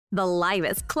the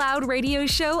livest cloud radio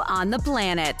show on the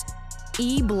planet.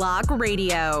 E-Block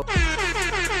Radio.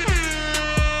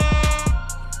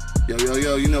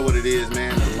 Yo, you know what it is,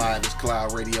 man. The livest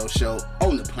cloud radio show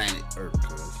on the planet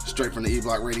Earth. Straight from the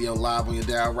E-Block Radio, live on your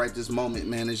dial right this moment,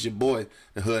 man. It's your boy,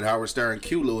 the Hood Howard Stern,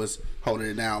 Q Lewis, holding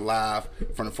it down live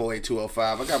from the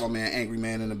 48205. I got my man Angry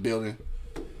Man in the building.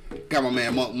 Got my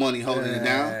man Monk Money holding it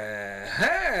down.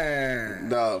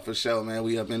 Dog, for sure, man.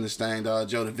 We up in this thing, dog.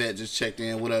 Joe the Vet just checked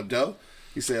in. What up, Joe?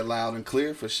 He said loud and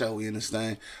clear. For sure, we in this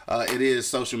thing. It is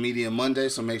Social Media Monday,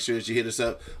 so make sure that you hit us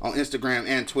up on Instagram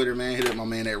and Twitter, man. Hit up my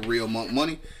man at Real Monk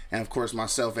Money. And, of course,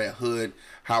 myself at Hood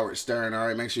Howard Stern. All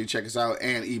right, make sure you check us out,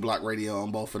 and E-Block Radio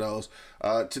on both of those.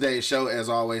 Today's show, as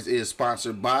always, is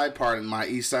sponsored by Pardon My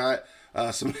Eastside.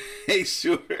 So make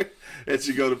sure that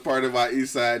you go to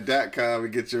pardonmyeastside.com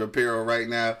and get your apparel right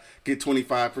now. Get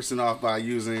 25% off by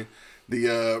using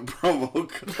the promo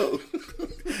code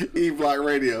E-Block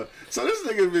Radio. So this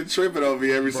nigga's been tripping on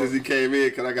me ever since he came in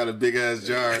because I got a big ass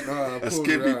jar of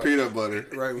Skippy peanut butter.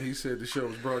 Right when he said the show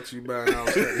was brought to you by an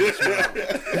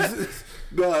outlet.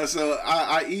 No, so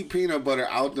I eat peanut butter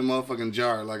out the motherfucking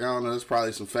jar. Like, I don't know, it's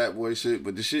probably some fat boy shit,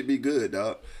 but the shit be good,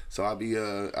 dog. So I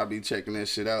be checking that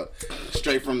shit out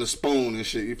straight from the spoon and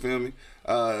shit. You feel me?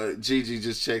 Gigi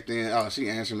just checked in. Oh, she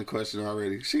answering the question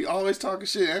already. She always talking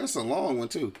shit, and it's a long one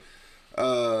too.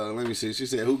 Let me see. She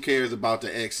said, "Who cares about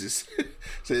the exes?"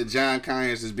 Said John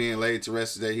Conyers is being laid to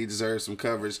rest today. He deserves some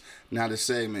coverage. Not a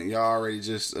segment. Y'all already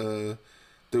just threw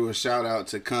a shout out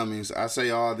to Cummings. I say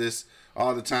all this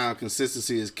all the time.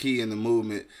 Consistency is key in the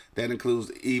movement. That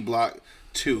includes E-Block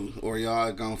 2, or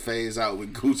y'all gonna phase out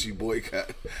with Gucci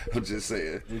boycott. I'm just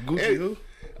saying. Gucci who?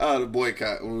 The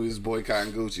boycott, when we was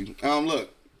boycotting Gucci. Look,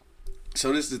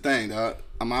 so this is the thing, dog.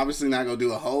 I'm obviously not gonna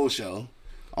do a whole show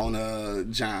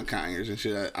on John Conyers and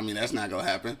shit. I mean, that's not gonna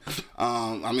happen.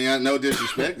 I mean, no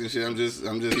disrespect and shit. I'm just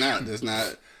not.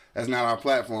 That's not our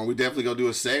platform. We definitely gonna do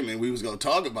a segment. We was gonna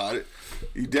talk about it.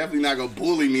 You definitely not gonna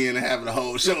bully me into having a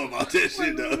whole show about that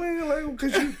shit, though.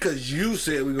 Because you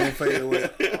said we gonna fade away.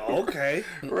 Okay.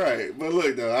 Right, but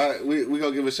look though, we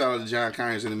gonna give a shout out to John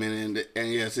Conyers in a minute,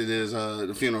 and yes, it is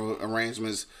the funeral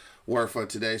arrangements were for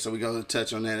today, so we gonna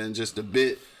touch on that in just a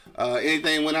bit.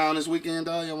 Anything went on this weekend,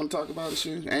 dog? Y'all want to talk about this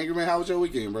shit? Angry Man, how was your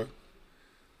weekend, bro?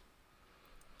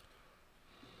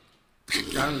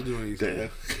 I didn't do anything.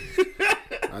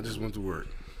 I just went to work.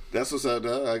 That's what's up,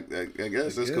 dog. I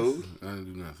guess that's cool. I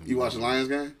didn't do nothing. You watched the Lions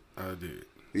game? I did.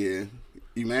 Yeah.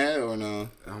 You mad or no?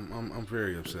 I'm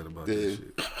very upset about this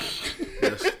shit.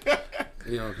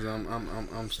 You know, because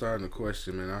I'm starting to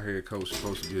question, man. Our head coach is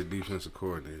supposed to be a defensive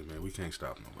coordinator, man. We can't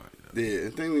stop nobody. Yeah, I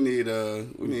think we need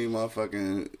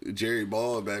motherfucking Jerry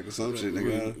Ball back or some shit,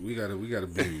 nigga. We got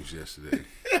abused yesterday.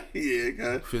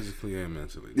 Yeah, physically and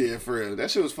mentally. Yeah, for real. That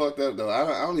shit was fucked up though.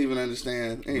 I don't even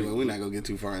understand. Anyway, we're not gonna get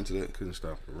too far into that. Couldn't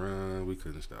stop the run. We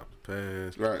couldn't stop the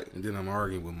pass. Right. And then I'm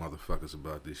arguing with motherfuckers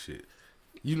about this shit.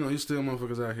 You know, you still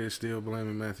motherfuckers out here still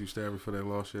blaming Matthew Stafford for that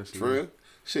loss yesterday. For real?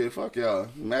 Shit, fuck y'all.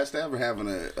 Matt Stafford having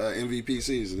a MVP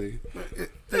season,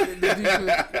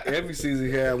 Every season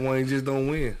he had one, he just don't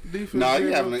win. He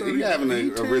having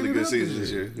a really good season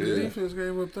this year. The defense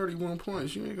gave up 31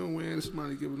 points. You ain't gonna win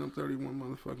somebody giving up 31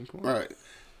 motherfucking points. Right.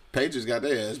 Patriots got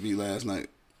their ass beat last night.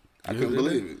 I couldn't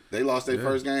believe it. They lost their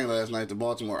first game last night to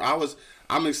Baltimore.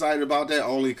 I'm excited about that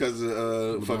only because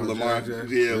of fucking Lamar.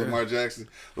 Lamar Jackson.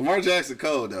 Lamar Jackson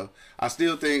cold though. I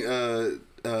still think the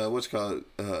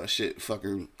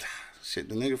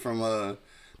nigga from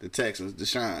the Texans,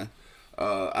 Deshaun.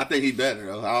 I think he better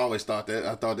though. I always thought that.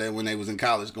 I thought that when they was in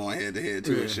college going head to head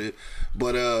too and shit.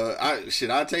 But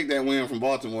I take that win from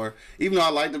Baltimore. Even though I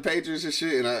like the Patriots and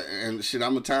shit, and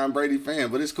I'm a Tom Brady fan,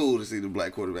 but it's cool to see the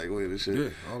black quarterback win and shit. Yeah,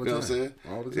 all the time. You know what I'm saying?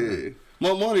 All the time. Yeah.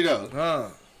 More money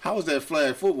though. How was that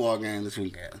flag football game this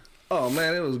weekend? Oh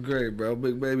man, it was great, bro.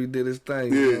 Big Baby did his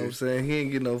thing. You know what I'm saying? He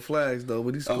ain't get no flags though,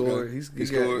 but he scored. Okay. He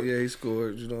scored. Yeah, he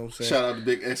scored. You know what I'm saying? Shout out to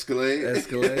Big Escalade.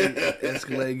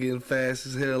 Escalade getting fast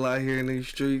as hell out here in these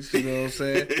streets. You know what I'm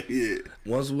saying? Yeah.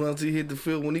 Once he hit the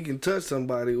field, when he can touch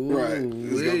somebody, ooh, right,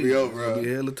 it's gonna be over. It's gonna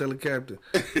be hell to telecaptain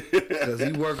because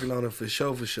he working on it for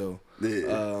sure.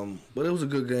 Yeah. But it was a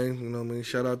good game. You know what I mean?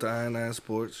 Shout out to I9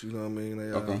 Sports. You know what I mean?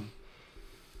 They, okay.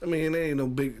 I mean, they ain't no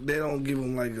big. They don't give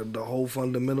them like the whole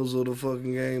fundamentals of the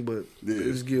fucking game, but they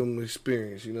just give them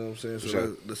experience. You know what I'm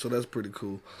saying? So that's pretty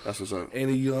cool. That's what's up.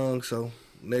 And he young, so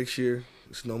next year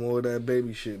it's no more of that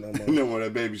baby shit no more. No more of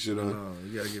that baby shit. No,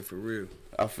 you gotta get for real.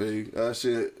 I feel you.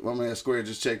 Shit, my man Square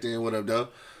just checked in. What up, though?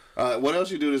 What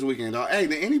else you do this weekend, dog? Hey,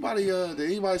 did anybody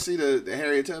see the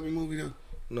Harriet Tubby movie though?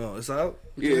 No, it's out.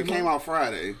 Yeah, it came out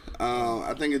Friday.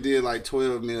 I think it did like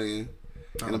 12 million.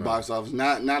 in the box office.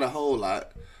 Not a whole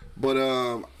lot,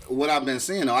 but what I've been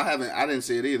seeing though, I didn't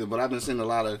see it either, but I've been seeing a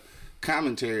lot of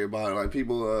commentary about it. Like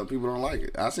people don't like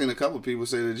it. I've seen a couple people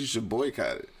say that you should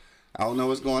boycott it. I don't know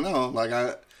what's going on. Like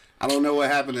I don't know what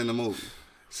happened in the movie.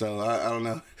 So I don't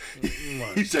know.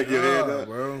 You check your head up,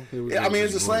 bro. Yeah, I mean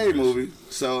it's a slave movie,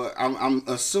 so I'm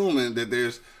assuming that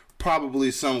there's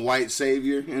probably some white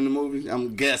savior in the movie.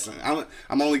 I'm guessing.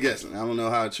 I'm only guessing. I don't know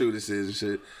how true this is and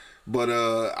shit. But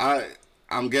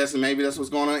I'm guessing maybe that's what's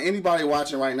going on. Anybody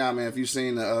watching right now, man? If you've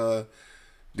seen the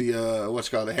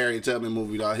the Harriet Tubman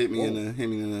movie, dog, hit me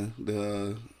in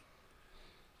the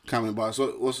comment box.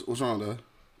 What's wrong, though?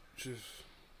 Just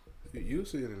you'll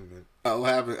see it in a minute. Oh,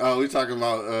 what happened? Oh, we talking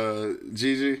about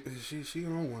Gigi? She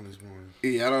on one this morning.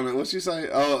 Yeah, I don't know. What she say?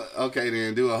 Oh, okay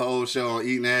then. Do a whole show on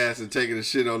eating ass and taking a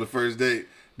shit on the first date.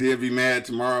 Then be mad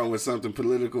tomorrow when something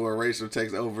political or racial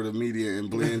takes over the media and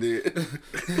blend it.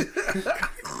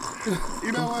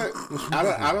 You know what?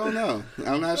 I don't know.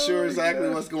 I'm not sure exactly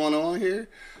what's going on here.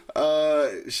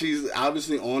 She's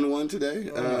obviously on one today.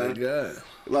 Oh my God.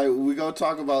 Like, we go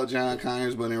talk about John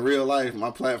Conyers, but in real life, my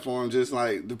platform, just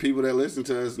like the people that listen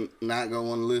to us, not going to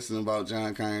want to listen about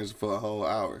John Conyers for a whole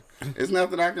hour. It's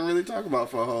nothing I can really talk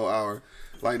about for a whole hour.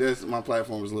 Like, my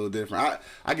platform is a little different.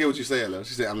 I get what you're saying, though.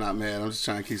 She said, I'm not mad. I'm just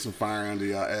trying to keep some fire under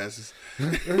y'all asses.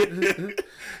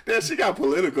 Then she got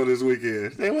political this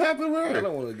weekend. What happened with her? I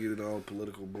don't want to get into all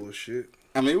political bullshit.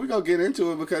 I mean, we going to get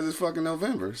into it because it's fucking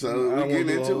November. So we getting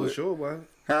into it. Show about it.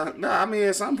 No, I mean,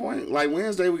 at some point, like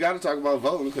Wednesday, we got to talk about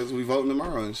voting because we voting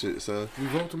tomorrow and shit. So we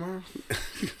vote tomorrow?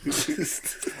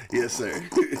 Yes, sir.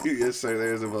 Yes, sir.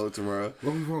 There's a vote tomorrow.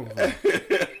 What we voting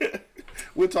for?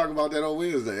 We'll talk about that on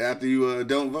Wednesday after you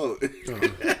don't vote.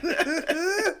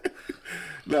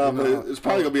 No, but it's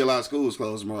probably gonna be a lot of schools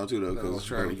closed tomorrow too, though. I was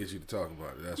trying to get you to talk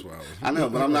about it. That's why I know,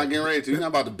 but I'm not getting ready to. You're not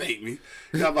about to bait me.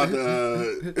 You're not about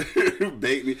to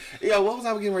bait me. Yeah, what was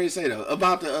I getting ready to say though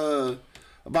about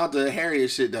the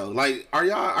Harriet shit though? Like, are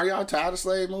y'all tired of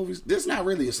slave movies? This is not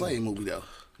really a slave movie though.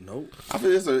 Nope. I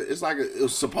feel it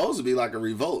was supposed to be like a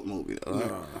revolt movie though.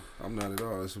 No, I'm not at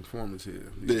all. It's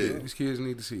informative. These kids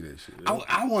need to see that shit.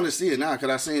 I want to see it now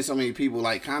because I've seen so many people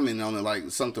like commenting on it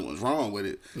like something was wrong with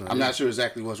it. No, I'm not sure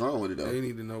exactly what's wrong with it though. They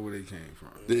need to know where they came from.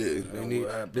 Yeah.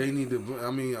 They need to.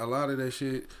 I mean, a lot of that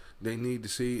shit they need to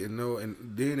see and know, and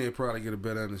then they probably get a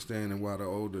better understanding why the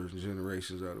older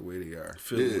generations are the way they are.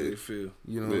 Feel the way they feel.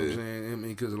 You know what I'm saying? I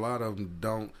mean, because a lot of them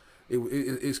don't.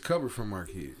 It's covered from our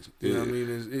kids. You know what I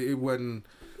mean?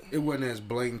 It wasn't as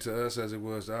blatant to us as it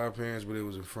was to our parents, but it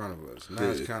was in front of us. Now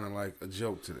it's kind of like a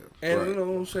joke to them. And you know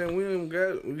what I'm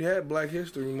saying? We had Black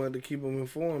History. We wanted to keep them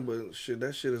informed, but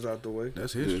that shit is out the way.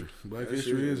 That's history. Black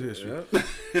history is history.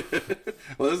 Yeah.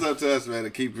 Well, it's up to us, man, to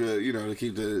keep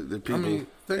the people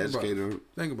educated.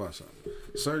 Think about something.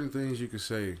 Certain things you could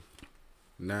say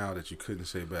now that you couldn't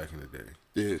say back in the day.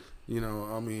 Yeah. You know,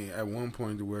 I mean, at one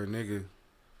point to where nigga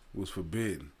was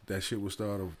forbidden. That shit would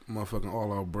start a motherfucking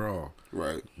all-out brawl.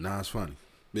 Right. Now it's funny.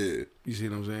 Yeah. You see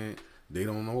what I'm saying? They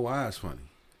don't know why it's funny.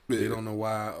 Yeah. They don't know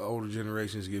why older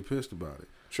generations get pissed about it.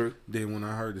 True. Then when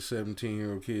I heard the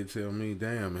 17-year-old kid tell me,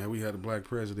 damn, man, we had a black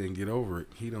president, get over it,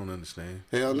 he don't understand.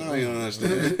 Hell no, he don't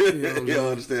understand. He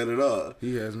don't understand at all.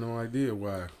 He has no idea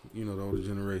why, the older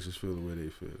generations feel the way they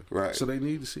feel. Right. So they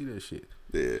need to see that shit.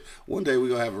 Yeah. One day we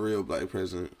going to have a real black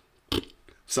president.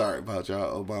 Sorry about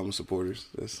y'all Obama supporters.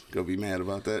 That's gonna be mad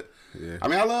about that. Yeah. I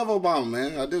mean, I love Obama,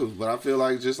 man. I do. But I feel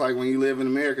like just like when you live in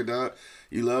America, dog,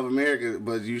 you love America,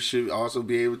 but you should also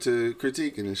be able to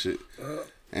critique it and shit.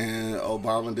 And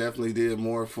Obama definitely did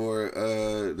more for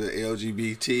the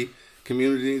LGBT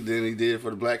community than he did for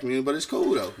the black community. But it's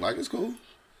cool though. Like, it's cool.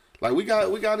 Like we got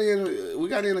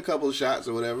in a couple of shots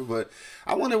or whatever. But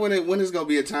I wonder when it's gonna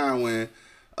be a time when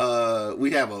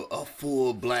we have a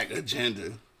full black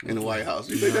agenda in the White House.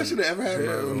 You think that should ever happen?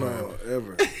 Hell no,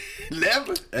 ever.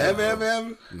 Never?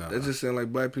 Ever? No. That just sound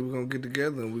like black people gonna get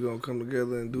together and we gonna come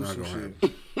together and do some shit.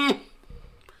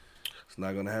 It's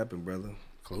not gonna happen, brother.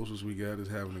 Closest we got is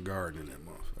having a garden in that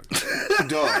motherfucker.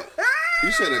 Dog,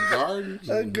 you said a garden?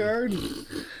 A garden.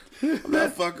 I'm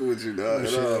not fucking with you, dog.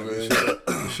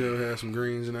 Michelle had some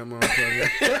greens in that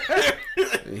motherfucker.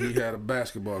 And he had a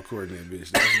basketball court in that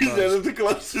bitch. That's the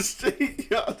closest thing.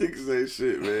 Y'all niggas ain't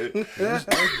shit, man.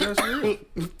 That's real.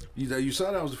 You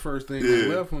saw that was the first thing they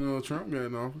left when Trump got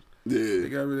in office. Yeah. They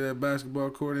got rid of that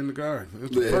basketball court in the garden.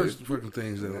 That's the first fucking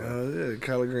things that yeah,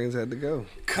 collard greens had to go.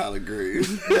 Collard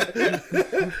greens.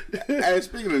 Hey,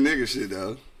 speaking of nigga shit,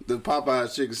 though, the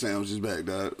Popeyes chicken sandwich is back,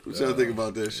 dog. What y'all think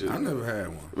about that shit? I never had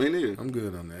one. Me neither. I'm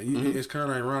good on that. It's kind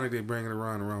of ironic they bring it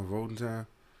around voting time.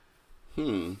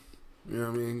 You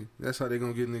know what I mean? That's how they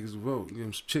gonna get niggas to vote. Give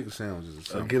them some chicken sandwiches or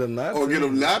something. Get them not. Or get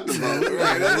them not to vote.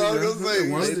 Right, that's all I was gonna say.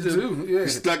 One of the two. Yeah. You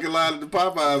stuck in line at the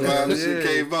Popeyes line and shit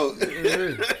can't vote.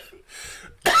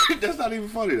 That's not even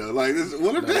funny though. Like,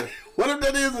 what if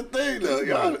that is a thing though?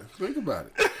 Y'all Think about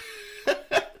it.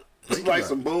 It's like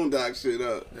some boondock shit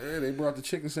up. Yeah, they brought the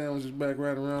chicken sandwiches back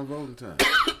right around voting time.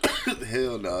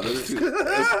 Hell no,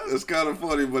 that's kind of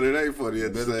funny, but it ain't funny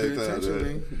at the same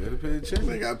time. Better pay attention.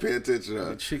 They gotta pay attention.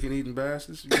 You chicken eating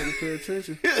bastards, you better pay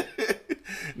attention.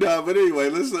 No, but anyway,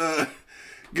 let's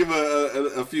give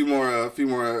a few more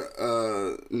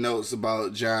notes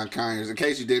about John Conyers. In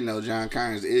case you didn't know, John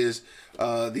Conyers is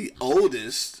the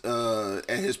oldest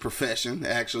at his profession.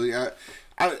 Actually,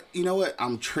 you know what?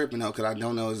 I'm tripping though because I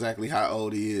don't know exactly how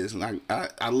old he is. And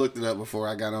I looked it up before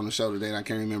I got on the show today, and I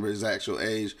can't remember his actual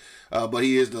age. But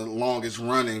he is the longest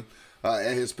running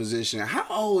at his position. How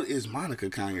old is Monica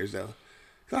Conyers though?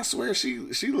 I swear she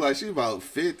look like she's about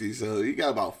 50, so he got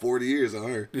about 40 years on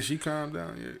her. Did she calm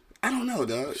down yet? I don't know,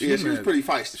 dog. She was pretty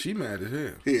feisty. She mad as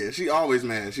hell. Yeah, she always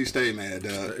mad. She stay mad,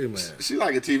 dog. She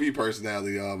like a TV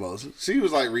personality almost. She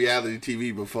was like reality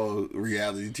TV before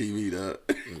reality TV, dog.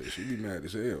 Yeah, she be mad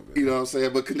as hell, man. You know what I'm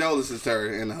saying? But condolences to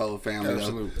her and the whole family.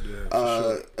 Absolutely. Yeah,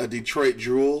 sure. A Detroit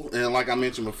jewel, and like I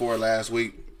mentioned before last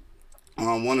week,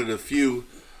 one of the few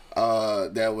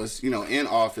that was in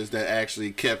office that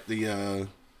actually kept the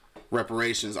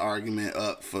reparations argument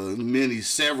up for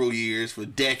several years, for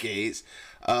decades.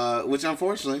 Which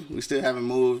unfortunately we still haven't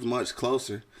moved much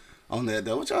closer on that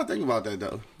though. What y'all think about that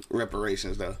though?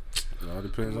 Reparations though. It all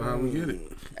depends on how we get it.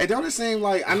 Hey, don't it seem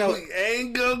like I know we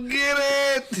ain't gonna get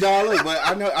it? No, look, but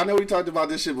I know we talked about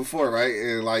this shit before, right?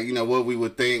 And like what we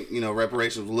would think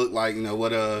reparations would look like.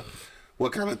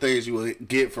 What kind of things you would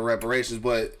get for reparations,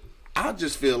 but I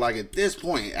just feel like at this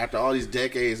point, after all these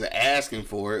decades of asking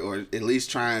for it, or at least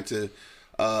trying to,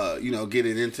 get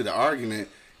it into the argument,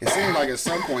 it seems like at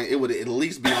some point it would at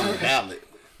least be on the ballot.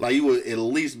 Like you would at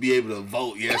least be able to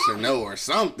vote yes or no or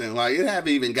something. Like it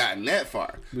haven't even gotten that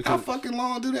far. How fucking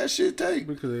long do that shit take?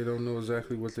 Because they don't know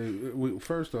exactly what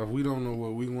first off, we don't know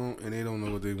what we want, and they don't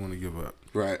know what they want to give up.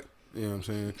 Right. You know what I'm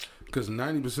saying? Because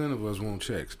 90% of us want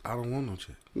checks. I don't want no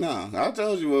check. No, I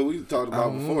told you what we talked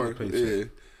about before. Yeah.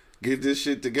 Get this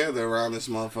shit together around this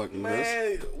motherfucking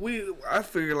man. I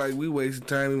figure like we wasting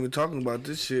time even talking about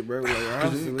this shit, bro. Like,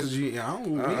 this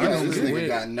nigga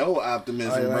got no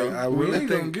optimism, bro. I really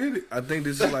don't get it. I think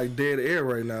this is like dead air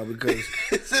right now because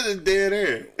it's in a dead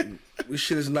air. This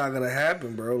shit is not gonna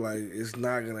happen, bro. Like it's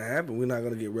not gonna happen. We're not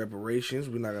gonna get reparations.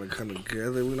 We're not gonna come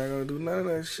together. We're not gonna do none of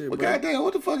that shit, bro. Goddamn,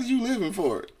 what the fuck is you living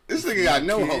for? This nigga got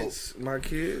no hope. My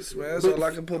kids, man. That's all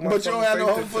I can put my. But you don't have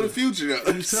no hope for the future,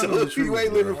 though. So you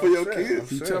ain't living for your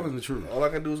kids. You telling the truth. All I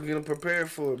can do is get them prepared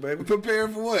for it, baby.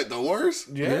 Prepared for what? The worst?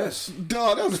 Yes.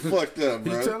 Dog, that's fucked up,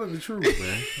 bro. You telling the truth,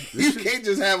 man. You can't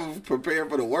just have them prepared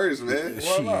for the worst, man.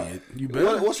 Shit. You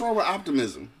better. What's wrong with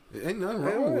optimism? Ain't nothing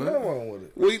wrong with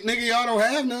it. Well, nigga, y'all don't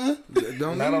have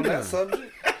none. Not on that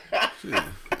subject. Shit.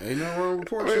 Ain't nothing wrong with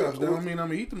pork chops. That don't mean I'm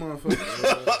gonna eat the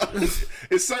motherfucker.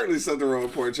 It's certainly something wrong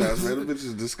with pork chops, man. The bitch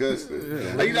is disgusting.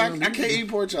 Yeah, I can't eat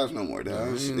pork chops no more, dog.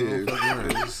 Oh,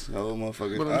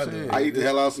 motherfucker. I eat the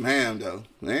hell out of some ham, though.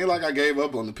 It ain't like I gave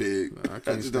up on the pig.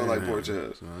 I just don't like pork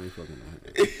chops. No, I ain't fucking no ham.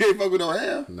 You ain't fucking no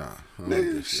ham? Nah.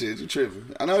 Nigga, shit, you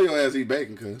tripping. I know your ass eat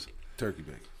bacon, cuz. Turkey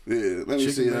bacon. Yeah, let me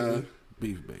see. Bacon,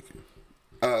 beef bacon.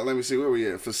 Let me see, where we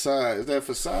at? Facade. Is that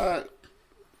Facade?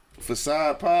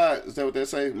 Facade Pod? Is that what they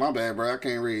say? My bad, bro. I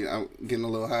can't read. I'm getting a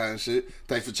little high and shit.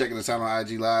 Thanks for checking us out on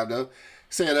IG Live, though.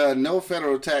 Said no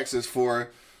federal taxes for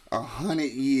 100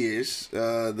 years.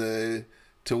 The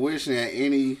tuition at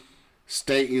any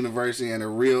state university and a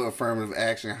real affirmative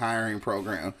action hiring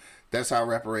program. That's how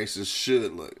reparations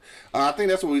should look. I think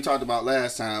that's what we talked about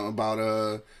last time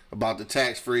about the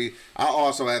tax-free. I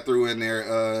also had threw in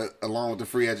there, along with the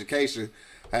free education,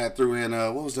 I had threw in,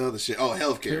 what was the other shit? Oh,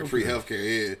 healthcare. Free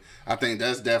healthcare, yeah. I think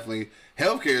that's definitely,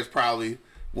 healthcare is probably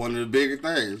one of the bigger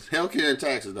things. Healthcare and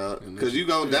taxes, dog. Because you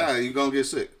gonna die, you gonna get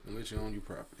sick. Unless you own your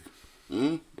property.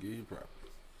 Get your property.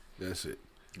 That's it.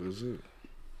 That's it.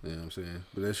 You know what I'm saying?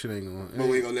 But that shit ain't gonna... But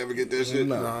we ain't gonna never get that shit?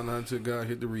 No, not until God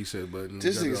hit the reset button.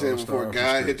 This nigga said before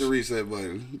God hit the reset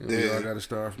button. And we all gotta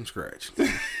start from scratch.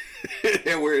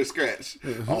 And we're at scratch.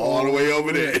 All the way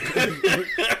over there.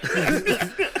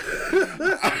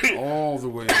 All the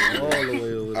way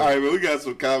over there. All right, man, we got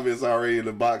some comments already in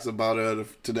the box about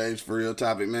today's For Real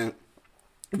topic, man.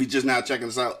 If you just now checking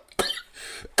us out.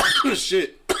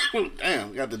 Shit.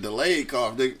 Damn, got the delayed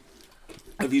cough, nigga.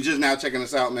 If you're just now checking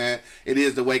us out, man, it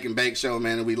is the Wake and Bake Show,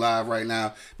 man, and we live right now.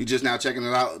 If you're just now checking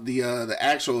it out, the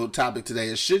actual topic today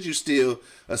is, should you still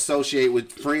associate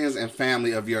with friends and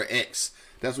family of your ex?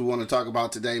 That's what we want to talk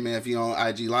about today, man. If you're on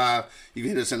IG Live, you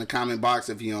can hit us in the comment box.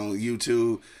 If you're on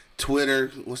YouTube,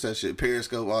 Twitter, what's that shit,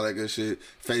 Periscope, all that good shit,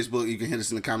 Facebook, you can hit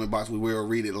us in the comment box. We will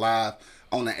read it live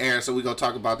on the air, so we're going to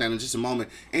talk about that in just a moment.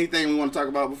 Anything we want to talk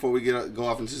about before we go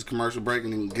off into this commercial break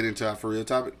and then get into our for real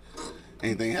topic?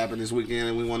 Anything happened this weekend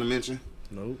that we want to mention?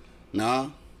 Nope.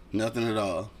 No? Nothing at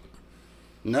all.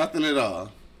 Nothing at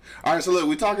all. All right, so look,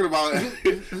 we're talking about,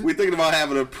 we're thinking about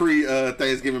having a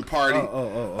pre-Thanksgiving party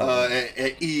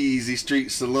at Easy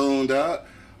Street Saloon, dog.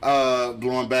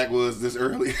 Blowing backwoods this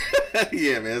early.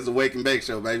 Yeah, man, it's a Wake and Bake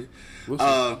Show, baby. What's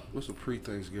a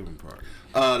pre-Thanksgiving party?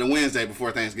 The Wednesday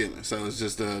before Thanksgiving, so it's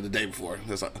just the day before.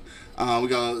 That's all. We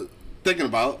go thinking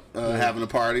about having a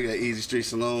party at Easy Street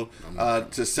Saloon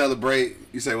to celebrate.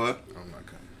 You say what? I'm not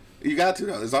coming. You got to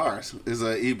though. It's ours. It's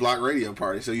a E-Block radio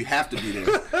party, so you have to be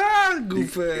there.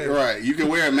 Goofy. Right. You can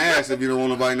wear a mask if you don't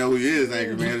want nobody to know who you is,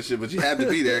 Angry Man and shit, but you have to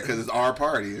be there because it's our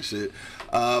party and shit.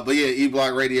 But yeah,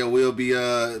 E-Block Radio will be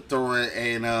throwing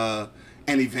an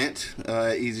event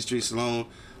at Easy Street Saloon.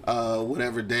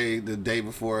 Whatever day, the day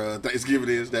before Thanksgiving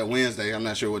is, that Wednesday. I'm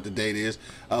not sure what the date is.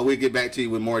 We'll get back to you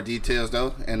with more details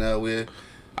though, and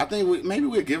maybe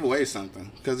we'll give away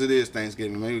something because it is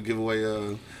Thanksgiving. Maybe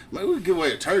we'll give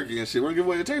away a turkey and shit. We're gonna give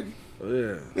away a turkey.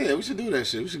 Yeah. Yeah, we should do that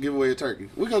shit. We should give away a turkey.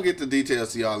 We're gonna get the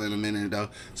details to y'all in a minute though,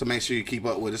 so make sure you keep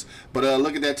up with us. But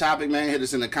look at that topic, man. Hit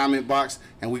us in the comment box,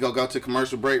 and we gonna go to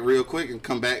commercial break real quick and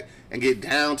come back and get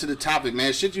down to the topic,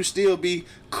 man. Should you still be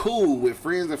cool with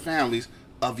friends and families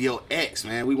of your ex,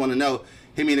 man? We want to know.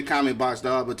 Hit me in the comment box,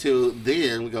 dog. But till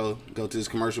then, we go to this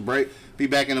commercial break. Be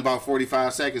back in about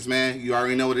 45 seconds, man. You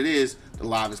already know what it is. The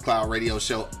Livest Cloud Radio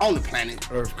Show on the planet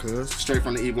Earth, cuz. Straight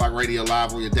from the E-Block Radio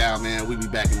live on your dial, man. We be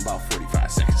back in about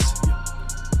 45 seconds.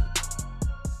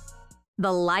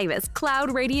 The livest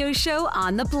cloud radio show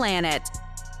on the planet.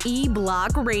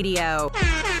 E-Block Radio.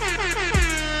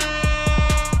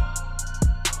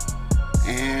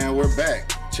 And we're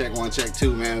back. Check 1, check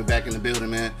 2, man. We're back in the building,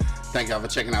 man. Thank y'all for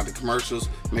checking out the commercials.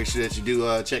 Make sure that you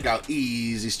do check out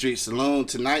Easy Street Saloon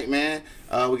tonight, man.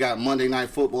 We got Monday Night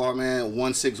Football, man.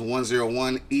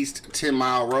 16101 East 10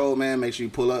 Mile Road, man. Make sure you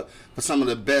pull up for some of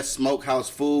the best smokehouse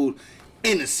food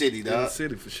in the city, dog. In the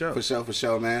city, for sure. For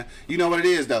sure, man. You know what it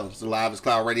is, though. It's the Livest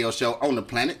Cloud Radio Show on the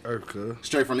planet. Earth, cuz.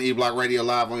 Straight from the E-Block Radio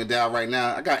live on your dial right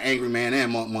now. I got Angry Man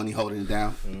and Monk Money holding it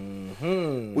down.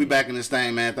 We back in this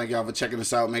thing, man. Thank y'all for checking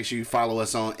us out. Make sure you follow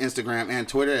us on Instagram and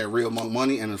Twitter at Real Monk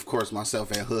Money, and of course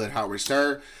myself at Hood Howard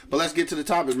Stern. But let's get to the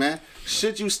topic, man.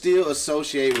 Should you still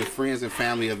associate with friends and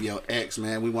family of your ex,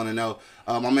 man? We want to know.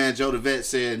 My man Joe the Vet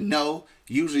said no.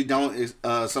 Usually don't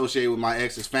associate with my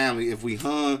ex's family. If we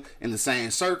hung in the same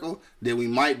circle, then we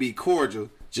might be cordial.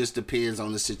 Just depends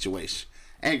on the situation.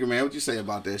 Angry Man, what you say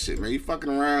about that shit, man? You fucking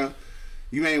around,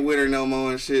 you ain't with her no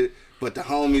more and shit, but the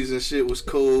homies and shit was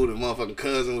cool, the motherfucking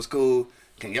cousin was cool.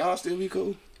 Can y'all still be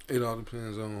cool? It all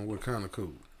depends on what kind of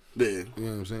cool. Yeah. You know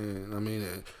what I'm saying? I mean,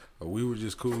 we were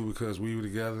just cool because we were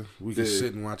together. We can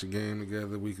sit and watch a game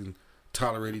together. We can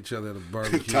tolerate each other at a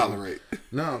barbecue. Tolerate.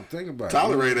 No, think about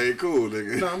Tolerate ain't cool,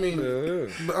 nigga.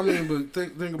 No, but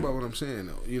think about what I'm saying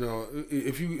though. You know,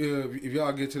 if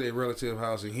y'all get to their relative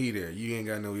house and he there, you ain't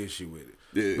got no issue with it.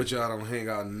 Yeah. But y'all don't hang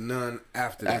out none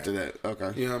after that. After that,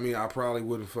 okay. You know what I mean? I probably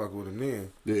wouldn't fuck with him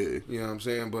then. Yeah. You know what I'm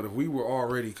saying? But if we were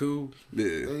already cool,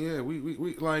 then yeah,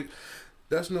 we like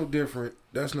that's no different.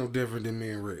 That's no different than me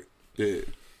and Rick. Yeah.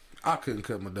 I couldn't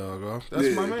cut my dog off.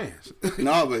 That's my man's.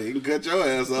 No, but you can cut your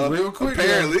ass off real quick.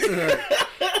 Apparently.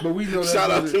 But we know that's shout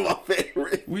out to my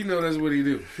favorite. We know that's what he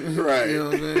do. Right. You know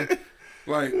what I'm saying?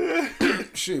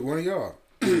 Like, shit, one of y'all.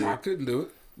 I couldn't do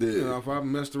it. Yeah. You know, if I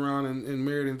messed around and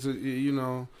married into, you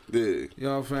know,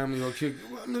 y'all family or kick.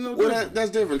 Well, I mean, no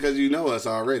that's different because you know us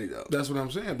already, though. That's what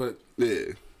I'm saying, but.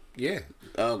 Yeah.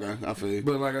 Okay, I feel you.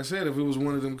 But like I said, if it was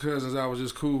one of them cousins I was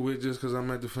just cool with just because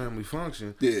I'm at the family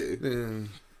function, then.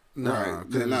 Nah,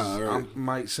 right. I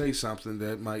might say something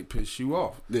that might piss you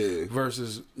off. Yeah.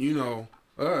 Versus, you know,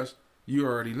 us, you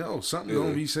already know something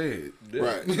gonna be said. Yeah.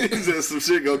 Right. Just some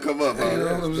shit gonna come up. You know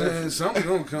what I'm saying? Something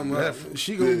gonna come up.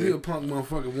 She gonna be a punk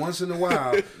motherfucker once in a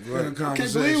while in a conversation. I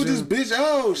can't believe this bitch.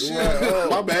 Oh shit.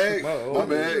 My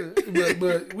bad.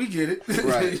 But we get it.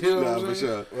 Right. You know for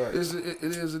sure. Right. It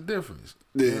is a difference.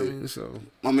 Yeah. You know what I mean? So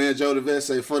my man Joe the Vet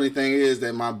say, funny thing is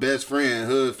that my best friend,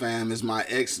 Hood Fam, is my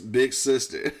ex big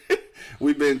sister.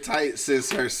 We've been tight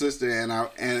since her sister and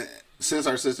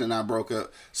I broke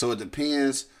up. So it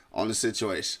depends on the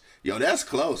situation. Yo, that's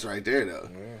close right there though.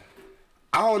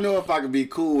 I don't know if I could be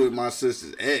cool with my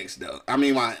sister's ex though. I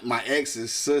mean my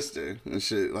ex's sister and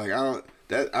shit. Like I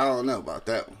don't know about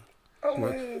that one. Oh,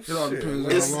 man, it all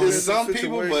depends. It's some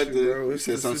people, but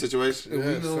it's some situations.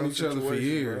 If we know each other for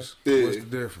years, what's the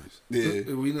difference? Yeah.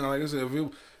 If we know, like I said,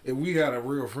 if we had a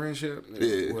real friendship,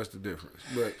 what's the difference?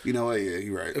 But you know what? Yeah,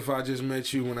 you're right. If I just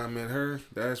met you when I met her,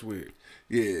 that's weird.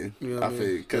 Yeah, you know I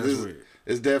feel because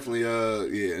it's definitely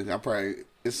I probably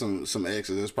it's some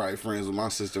exes that's probably friends with my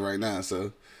sister right now,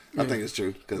 so. I think it's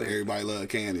true because everybody love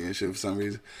candy and shit for some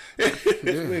reason.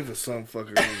 Me for some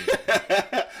fucking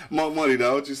reason. More money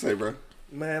though. What you say, bro?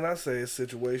 Man, I say it's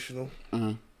situational.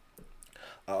 Mm-hmm.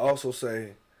 I also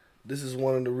say this is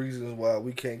one of the reasons why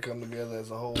we can't come together as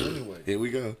a whole anyway. Here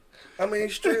we go. I mean,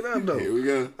 straight up though. Here we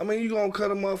go. I mean, you gonna cut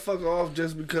a motherfucker off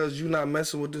just because you not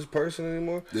messing with this person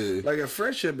anymore? Yeah. Like a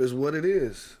friendship is what it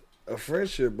is. A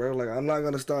friendship, bro. Like I'm not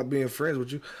gonna stop being friends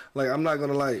with you. Like I'm not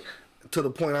gonna like. To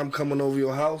the point I'm coming over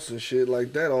your house and shit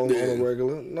like that on a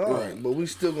regular. No, right. But we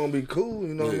still gonna be cool,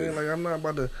 you know what I mean? Like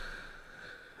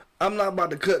I'm not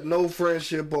about to cut no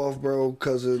friendship off, bro,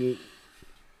 cause we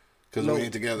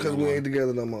ain't together. Cause we ain't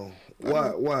together no more.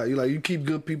 Why? You keep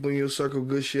good people in your circle,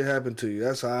 good shit happen to you.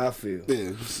 That's how I feel. Yeah,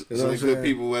 you know so good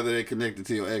people, whether they connected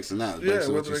to your ex or not. Yeah,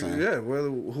 what you're saying. Yeah, whether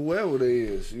whoever they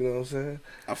is, you know what I'm saying.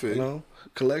 I feel you know.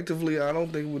 Collectively, I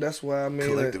don't think that's why I mean.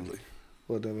 Collectively.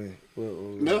 What that mean?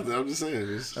 Nothing. I'm just saying.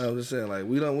 I'm just saying, like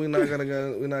we're not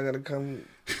gonna come.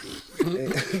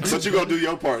 But you gonna do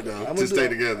your part though to stay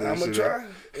together. I'm gonna try.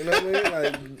 You know what I mean?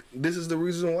 Like this is the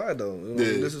reason why though. You know?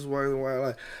 This is why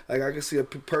like I can see a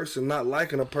person not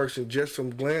liking a person just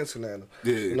from glancing at them.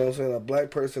 Yeah. You know what I'm saying? A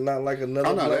black person not like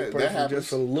another black person just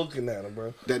from looking at them,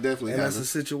 bro. That definitely happens. That's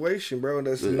a situation, bro.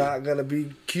 That's not gonna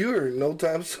be cured no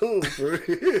time soon. For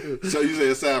real. So you say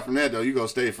aside from that though, you gonna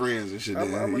stay friends and shit.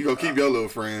 You gonna keep your little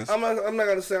friends. I'm not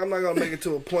gonna make it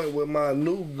to a point where my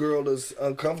new girl is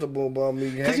uncomfortable about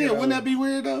me. Cause wouldn't that be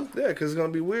weird though? Yeah, cause it's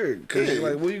gonna be weird. Cause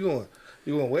you're like, where you going?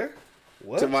 You going where?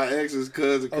 What? To my ex's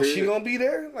cousin. Oh, she gonna be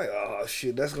there? Like, oh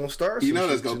shit, that's gonna start. You know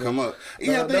that's gonna come up.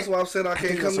 Yeah, that's why I said I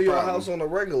can't come to your house on a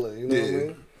regular. You know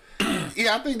what I mean?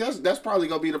 Yeah, I think that's probably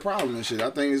gonna be the problem and shit. I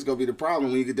think it's gonna be the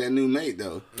problem when you get that new mate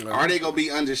though. Are they gonna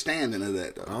be understanding of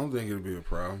that though? I don't think it'll be a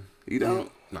problem. You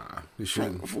don't? Nah, it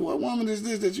shouldn't. For what woman is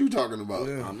this that you talking about?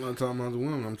 Yeah. I'm not talking about the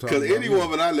woman. I'm talking because any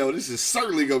woman I know, this is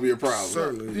certainly gonna be a problem.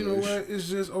 Certainly. You know what? It's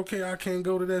just okay. I can't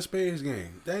go to that Spades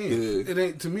game. Damn, it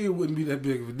ain't to me. It wouldn't be that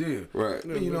big of a deal. Right.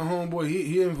 And, you know, homeboy,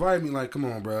 he invited me like, come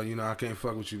on, bro. You know, I can't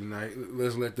fuck with you tonight.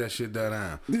 Let's let that shit die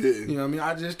down. Yeah. You know what I mean?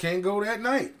 I just can't go that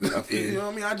night. You know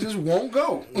what I mean? I just won't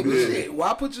go. Shit.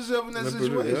 Why put yourself in that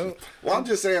situation? Well, I'm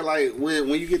just saying, like when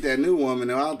you get that new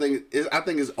woman, I think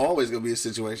it's always gonna be a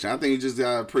situation. I think you just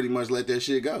gotta pretty much let that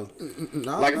shit go.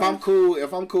 Like if I'm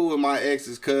cool with my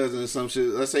ex's cousin or some shit,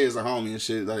 let's say it's a homie and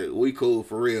shit, like we cool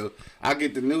for real. I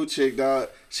get the new chick, dog.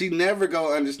 She never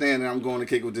go understand that I'm going to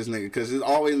kick with this nigga because it's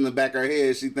always in the back of her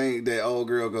head. She think that old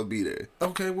girl gonna be there.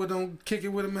 Okay, well don't kick it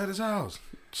with him at his house.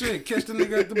 Shit, catch the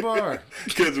nigga at the bar.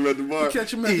 Catch him at the bar.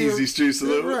 Catch him at Easy street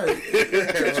salute. Right.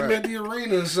 Catch him at the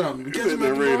arena or something. Catch him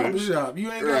at the barbershop.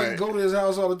 You ain't gotta go to his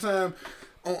house all the time.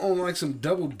 On like some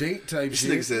double date type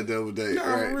shit. This nigga said double date. No,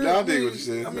 right. Really, no, I think what you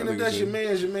said. I mean, if that's your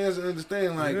man's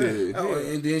understand like that.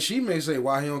 Yeah. And then she may say,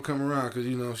 why he don't come around? Because,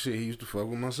 you know, shit, he used to fuck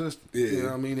with my sister. Yeah. You know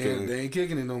what I mean? They ain't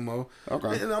kicking it no more.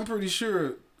 Okay. And I'm pretty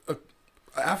sure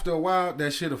after a while,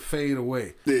 that shit'll fade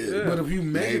away. Yeah. But if you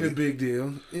made a big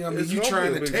deal, you know what I mean? You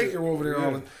trying to take her over there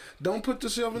all the don't put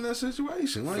yourself in that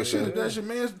situation. Like, shit, if that's your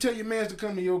man, tell your man to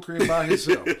come to your crib by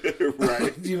himself.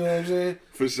 Right. You know what I'm saying?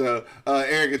 For sure.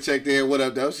 Erica checked in. What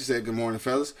up, though? She said, good morning,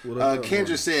 fellas.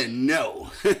 Kendra said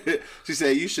no. She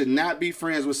said, you should not be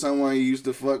friends with someone you used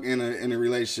to fuck in a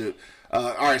relationship.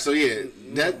 All right, so yeah,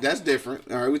 that's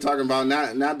different. All right, we're talking about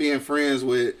not being friends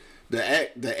with the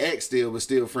ex still, but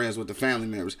still friends with the family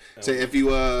members. So if you,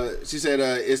 she said,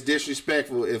 it's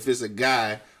disrespectful if it's a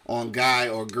guy on guy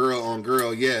or girl on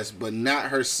girl, yes, but not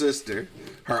her sister,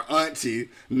 her auntie,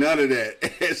 none of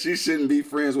that. She shouldn't be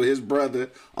friends with his brother,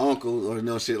 uncle, or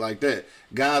no shit like that.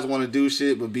 Guys want to do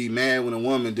shit, but be mad when a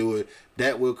woman do it.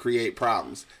 That will create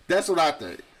problems. That's what I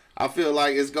think. I feel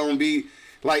like it's gonna be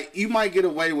like you might get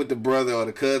away with the brother or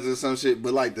the cousin or some shit,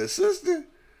 but like the sister.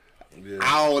 Yeah.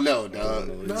 I don't know,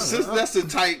 dog. That's a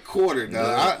tight quarter,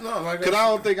 dog. Because I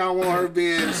don't think I want her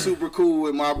being super cool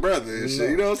with my brother and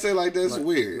shit. You know what I'm saying? Like, that's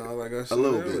weird. No, like I said, a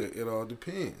little bit. It all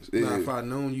depends. Yeah. Now, if I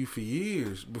known you for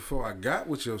years before I got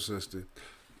with your sister,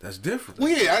 that's different. Well,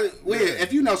 yeah.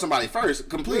 If you know somebody first,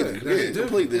 completely.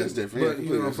 Completely that's different. But,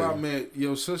 you know, if I met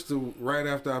your sister right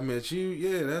after I met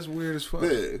you, that's weird as fuck.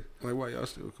 Yeah. Like, why y'all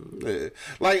still cool? Yeah.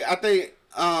 Like, I think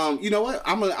You know what?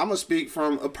 I'm gonna speak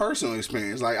from a personal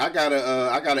experience. Like I got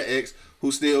an ex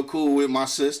who's still cool with my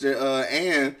sister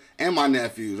and my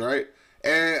nephews, right?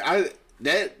 And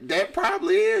that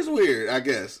probably is weird, I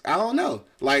guess. I don't know.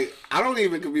 Like I don't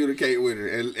even communicate with her,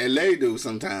 and they do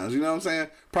sometimes. You know what I'm saying?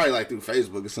 Probably like through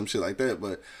Facebook or some shit like that.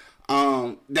 But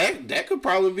that could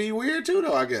probably be weird too,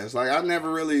 though. I guess. Like I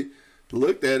never really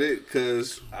looked at it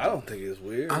because I don't think it's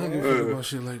weird. I don't give a fuck about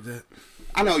shit like that.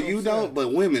 I know you don't,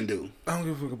 but women do. I don't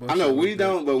give a fuck about. I know we like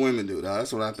don't, but women do. Dog.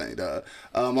 That's what I think. Dog.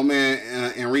 My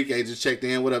man Enrique just checked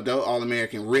in. What up, though? All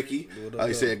American Ricky.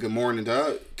 He said good morning,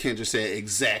 dog. Kendra said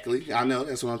exactly. I know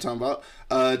that's what I'm talking about.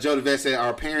 Joe DeVette said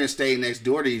our parents stayed next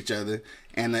door to each other,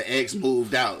 and the ex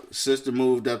moved out. Sister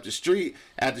moved up the street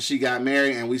after she got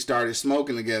married, and we started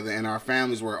smoking together. And our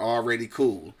families were already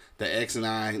cool. The ex and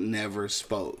I never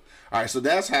spoke. All right, so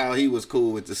that's how he was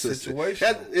cool with the sister.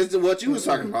 That is what you was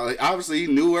talking about. Like, obviously, he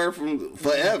knew her from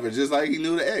forever, just like he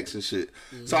knew the ex and shit.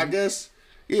 Mm-hmm. So I guess,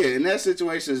 yeah, in that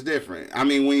situation is different. I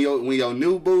mean, when your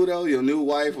new boo though, your new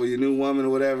wife or your new woman or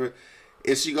whatever,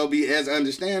 is she gonna be as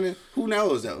understanding? Who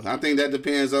knows though? I think that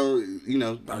depends on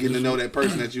getting to know that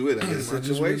person that you with. I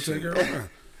just wouldn't take her around.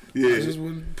 Yeah, I just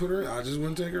wouldn't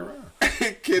take her around.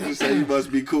 Kendra said you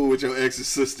must be cool with your ex's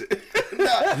sister.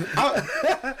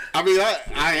 I mean,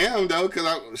 I am though,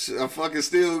 cause I'm fucking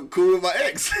still cool with my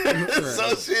ex.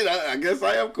 So shit, I guess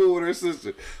I am cool with her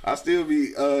sister. I still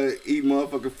be eating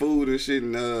motherfucking food and shit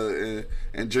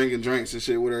and drinking drinks and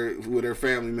shit with her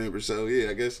family members. So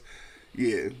yeah, I guess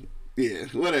yeah,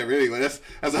 whatever. Anyway, that's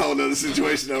a whole nother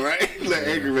situation though, right? Let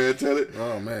Angry Man tell it.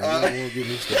 Oh man, you don't want to get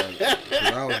me started.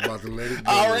 I was about to let it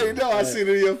go. I already know. I see it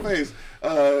in your face.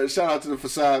 Shout out to the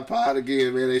Facade Pod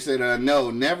again, man. They said,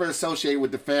 no, never associate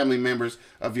with the family members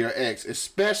of your ex,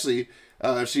 especially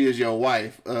if she is your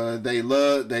wife. They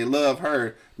love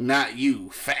her, not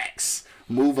you. Facts.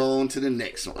 Move on to the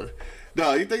next one.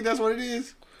 No, you think that's what it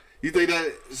is? You think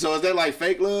that? So is that like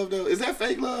fake love though? Is that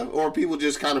fake love, or are people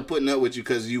just kind of putting up with you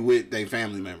because you with their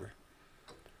family member?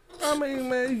 I mean,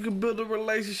 man, you can build a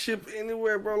relationship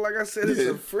anywhere, bro. Like I said, it's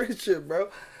a friendship, bro.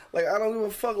 Like I don't give a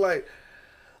fuck. Like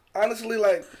honestly,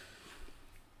 like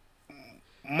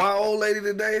my old lady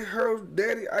today, her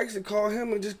daddy, I used to call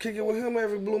him and just kick it with him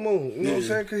every blue moon. You know what I'm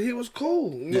saying? Because he was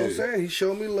cool. You know what I'm saying? He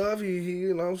showed me love. He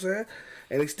you know what I'm saying?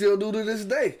 And he still do to this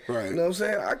day. Right. You know what I'm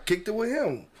saying? I kicked it with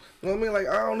him. You know what I mean? Like,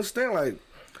 I don't understand, like,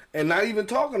 and not even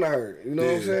talking to her. You know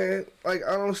what I'm saying? Like,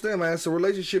 I don't understand, man. It's a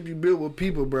relationship you build with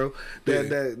people, bro,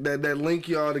 that link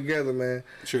y'all together, man.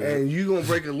 Sure. And you gonna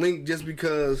break a link just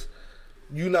because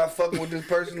you not fucking with this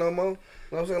person no more? You know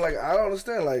what I'm saying? Like, I don't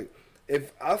understand. Like,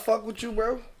 if I fuck with you,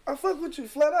 bro, I fuck with you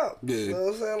flat out. Yeah. You know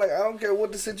what I'm saying? Like, I don't care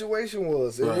what the situation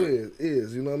was. It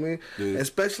is, you know what I mean? Yeah.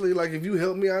 Especially, like, if you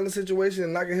help me out in the situation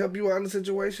and I can help you out in the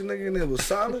situation, nigga, and it was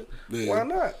solid, why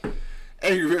not?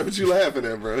 Hey, what you laughing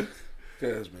at, bro?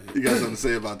 Cause, man. You got something to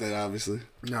say about that, obviously.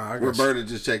 Nah, Roberta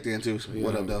just checked in, too.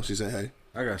 What up, though? She said, hey.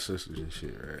 I got sisters and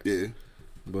shit, right? Yeah.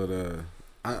 But,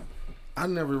 I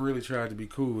never really tried to be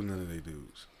cool with none of they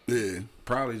dudes. Yeah.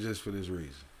 Probably just for this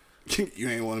reason. You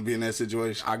ain't want to be in that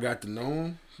situation. I got to know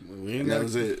them. We ain't that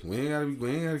was it. We ain't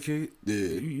got a kid. Yeah.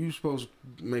 You supposed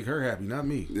to make her happy, not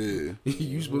me. Yeah.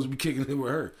 You supposed to be kicking it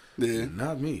with her. Yeah.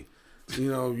 Not me. You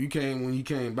know, when you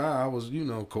came by, I was,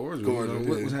 cordial.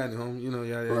 What was happening, home?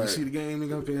 You see the game,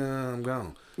 nigga? Okay, I'm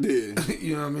gone. Yeah.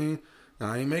 You know what I mean?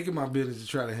 Now, I ain't making my business to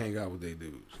try to hang out with they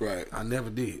dudes. Right. I never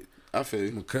did. I feel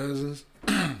you. My cousins,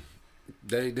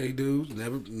 they dudes,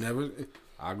 never.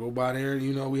 I go by there,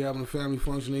 we having a family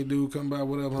function, they do come by,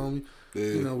 what up, homie?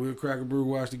 Yeah. We'll crack a brew,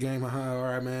 watch the game, hi, all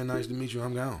right, man, nice to meet you,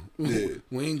 I'm gone. Yeah.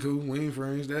 We ain't cool, we ain't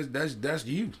friends, that's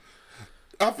you.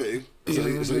 I feel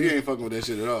you. So you ain't fucking with that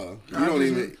shit at all.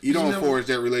 You don't forge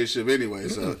that relationship anyway,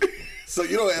 so so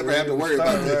you don't ever have to worry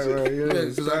about that shit. Right,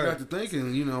 because I got to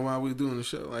thinking, while we were doing the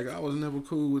show, like I was never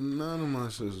cool with none of my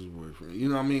sister's boyfriends. You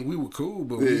know what I mean? We were cool,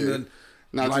 but we didn't.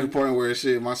 Not to the point where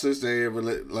shit, my sister ain't ever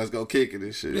let's go kick it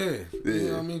and shit. Yeah. You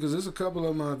know what I mean? Because there's a couple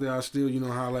of them out there I still,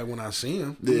 holler at when I see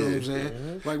them. You know what I'm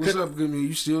saying? Like, what's up, good man?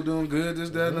 You still doing good? This,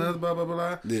 that, and the other, blah, blah,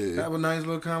 blah. Yeah. Have a nice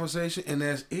little conversation, and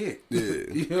that's it. Yeah.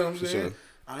 You know what I'm saying? Sure.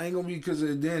 I ain't going to be, because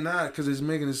it's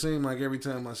making it seem like every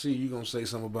time I see you, going to say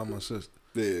something about my sister.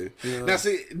 Yeah. Now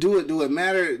see, do it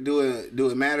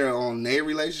matter on their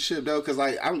relationship though? Because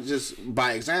like I'm just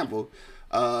by example,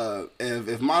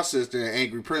 if my sister and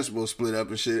Angry Principal split up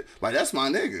and shit, like that's my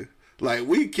nigga. Like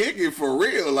we kick it for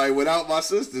real, like without my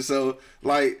sister. So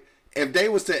like if they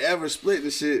was to ever split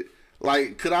and shit,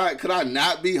 like could I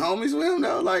not be homies with him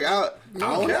though? Like I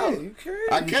don't know. You can.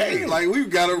 I can't. Like we've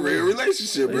got a real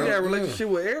relationship, bro. You got a relationship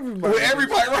with everybody. With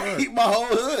everybody, right? My whole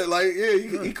hood, like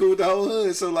he cool with the whole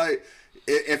hood. So like.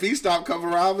 if he stopped coming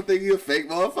around, I would think he a fake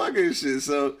motherfucker and shit.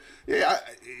 So yeah,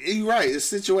 you're right. It's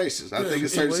situations. I think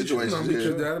it's certain situations.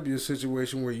 Because that'd be a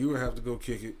situation where you would have to go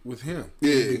kick it with him.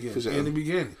 Yeah, for sure. In the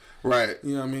beginning. Right.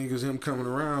 You know what I mean? Because him coming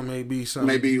around may be something.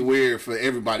 May be weird for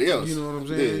everybody else. You know what I'm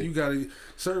saying? Yeah. You gotta you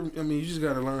just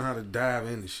gotta learn how to dive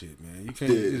into shit, man. You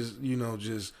can't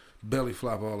just belly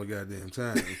flop all the goddamn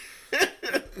time.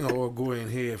 Or go in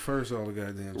head first all the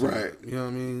goddamn time. Right. You know what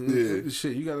I mean? Yeah.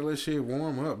 Shit, you gotta let shit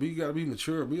warm up. You gotta be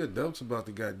mature, be adults about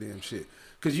the goddamn shit.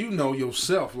 Cause you know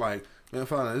yourself, like, man,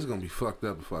 find out it's gonna be fucked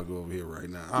up if I go over here right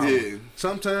now.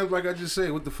 Sometimes, like I just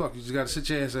said, what the fuck? You just gotta sit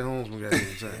your ass at home some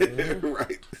goddamn time.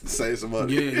 Right. Say some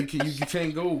other. Yeah, you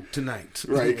can't go tonight.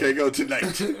 Right, you can't go tonight.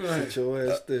 Right. Sit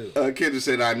your ass still. Kendra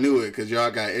said I knew it because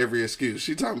y'all got every excuse.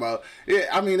 She talking about, yeah,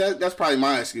 I mean, that's probably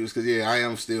my excuse because, yeah, I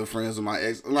am still friends with my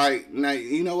ex. Like, now,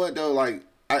 you know what, though? Like,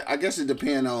 I guess it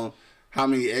depends on how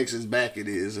many exes back it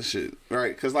is and shit,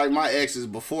 right? Because, like, my exes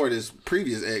before this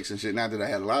previous ex and shit, not that I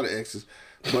had a lot of exes,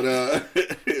 but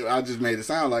I just made it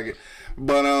sound like it.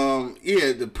 But,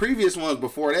 yeah, the previous ones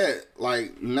before that,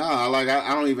 like, nah, like,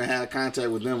 I don't even have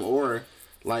contact with them or,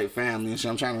 like, family and shit.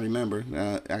 I'm trying to remember.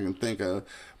 I can think of.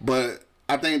 But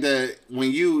I think that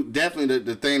when you, definitely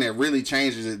the thing that really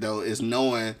changes it, though, is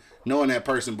knowing that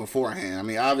person beforehand. I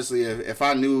mean, obviously, if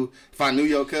I knew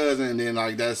your cousin, and then,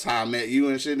 like, that's how I met you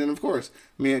and shit, then, of course,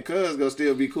 me and cuz gonna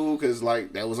still be cool because,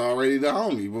 like, that was already the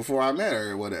homie before I met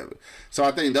her or whatever. So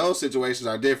I think those situations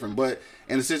are different. But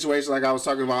in the situation like I was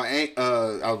talking about, I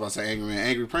was about to say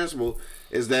Angry Principal,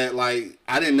 is that, like,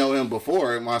 I didn't know him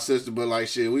before, my sister, but, like,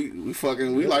 shit, we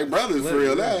like brothers for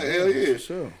real. Hell yeah.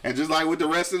 Sure. And just like with the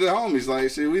rest of the homies, like,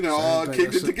 shit, we done all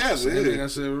kicked it together. Same thing I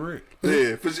said with Rick.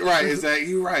 Yeah, right, exactly.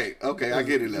 You right. Okay, I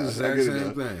get it now. Exact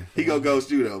same thing. He gonna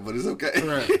ghost you though, but it's okay.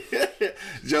 Right.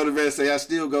 Joe DeVette say, I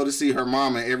still go to see her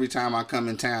mama every time I come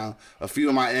in town. A few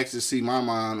of my exes see my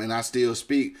mom and I still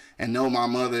speak and know my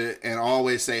mother and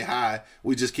always say hi.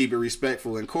 We just keep it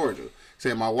respectful and cordial.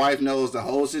 Said my wife knows the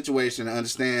whole situation and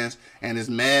understands and is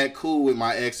mad cool with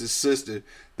my ex's sister.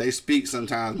 They speak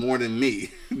sometimes more than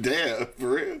me. Damn, for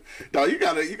real. Dog, you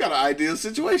got an ideal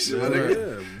situation.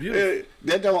 Yeah,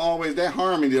 that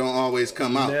harmony don't always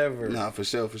come out. Never. No, for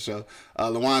sure.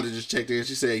 LaWanda just checked in.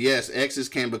 She said, yes, exes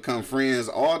can become friends.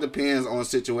 All depends on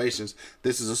situations.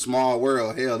 This is a small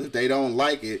world. Hell, if they don't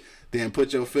like it, then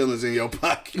put your feelings in your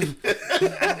pocket.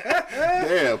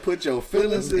 Yeah, put your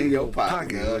feelings in your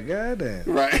pocket. Goddamn.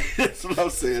 Right. That's what I'm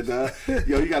saying, dog.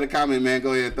 Yo, you got a comment, man.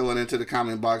 Go ahead and throw it into the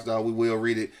comment box, dog. We will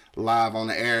read it live on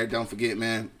the air. Don't forget,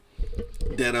 man,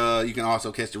 that you can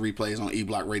also catch the replays on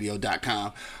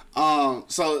eblockradio.com.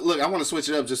 So, look, I want to switch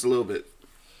it up just a little bit.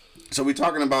 So, we're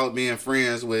talking about being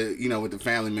friends with, with the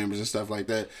family members and stuff like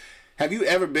that. Have you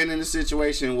ever been in a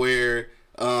situation where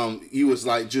you was,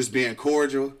 like, just being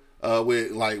cordial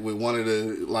with one of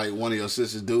your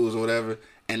sister's dudes or whatever,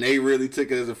 and they really took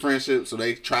it as a friendship, so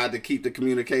they tried to keep the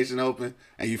communication open,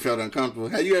 and you felt uncomfortable?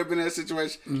 Have you ever been in that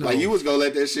situation? No. Like, you was gonna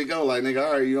let that shit go, like, nigga,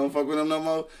 all right, you don't fuck with him no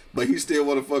more, but he still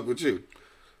want to fuck with you.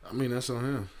 I mean, that's on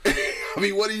him. I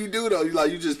mean, what do you do though?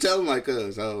 You just tell him like,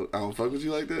 cuz I don't fuck with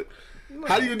you like that. No.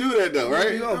 How do you do that though,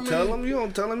 right? You don't tell him. You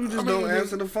don't tell him. You just don't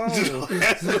answer the phone. Just don't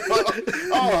answer the phone.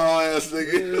 Oh, ass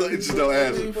nigga. Like, just don't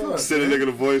answer. Send a nigga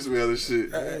the voicemail and shit.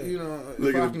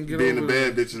 If I can get being the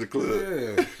bad bitch in the club.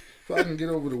 Yeah. If I can get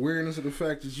over the weirdness of the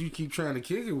fact that you keep trying to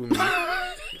kick it with me.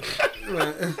 I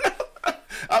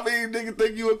mean, nigga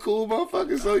think you a cool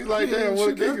motherfucker, so he's like, damn, what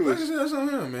a kick it with you. That's on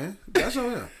him, man. That's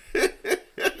on him.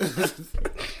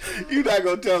 You not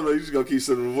gonna tell me, you just gonna keep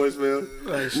sending a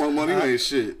voicemail? More money, you ain't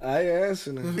shit. I ain't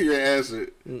answering. You ain't answer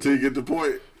it till you get the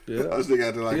point. Yeah. I was thinking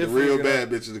after like a real bad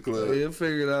bitch in the club. He'll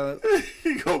figure it out.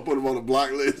 He gonna put him on the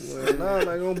block list. Well, no, I'm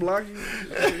not gonna block you.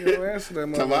 You don't answer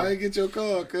that. Tell me I ain't get your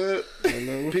call, cuz.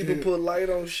 People put light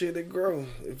on shit that grow.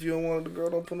 If you don't want it to grow,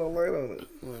 don't put no light on it.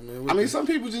 Well, man, I mean, some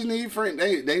people just need friends.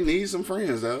 They need some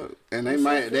friends, though, and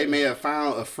they may have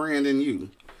found a friend in you.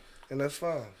 And that's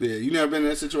fine. Yeah, you never been in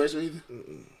that situation either?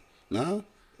 No?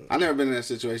 I never been in that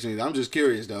situation either. I'm just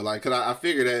curious, though. Like, cause I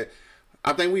figure that,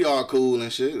 I think we all cool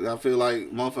and shit. I feel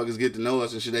like motherfuckers get to know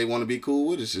us and shit. They want to be cool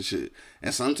with us and shit.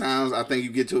 And sometimes I think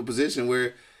you get to a position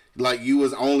where, like, you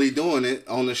was only doing it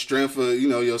on the strength of,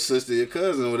 your sister, your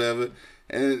cousin, or whatever.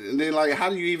 And then, like, how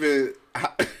do you even,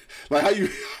 how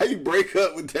you break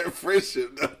up with that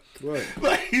friendship, though? Right.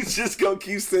 Like, he's just gonna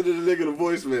keep sending the nigga the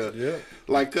voicemail. Yeah.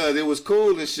 Like, cuz it was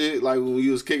cool and shit, like when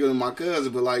you was kicking with my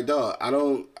cousin, but like, dog, I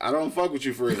don't fuck with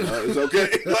you for real. It's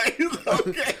okay. Like, it's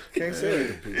okay. Can't say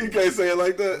it. You can't say it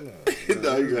like that.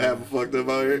 No, you gonna have a fucked up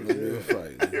out here.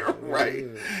 Fight. Right.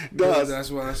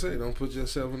 That's why I say don't put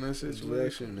yourself in that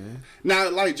situation, man. Now,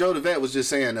 like Joe the Vet was just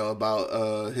saying though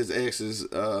about his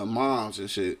ex's moms and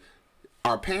shit.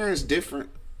 Are parents different?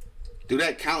 Do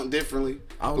that count differently?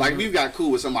 Like, if you got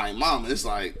cool with somebody's mama, it's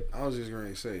like... I was just going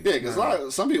to say... Yeah,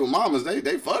 because some people mamas, they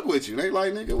fuck with you. They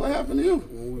like, nigga, what happened to you?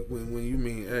 When you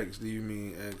mean ex, do you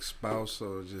mean ex-spouse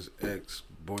or just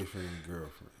ex-boyfriend and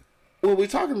girlfriend? Well, we're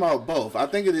talking about both. I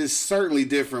think it is certainly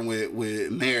different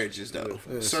with marriages, though.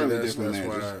 Yeah, certainly different that's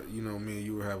marriages. Why, you know, me and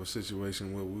you would have a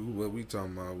situation where what we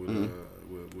talking about with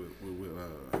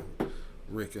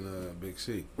Rick and Big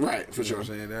C. Right, for you sure. Know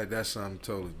what I'm saying? That's something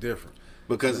totally different.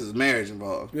 Because it's marriage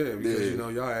involved. Yeah, because you know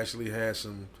y'all actually had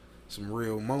some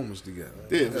real moments together.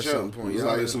 Yeah, for sure. It was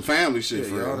like some family shit.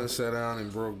 Yeah, y'all done sat down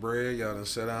and broke bread. Y'all done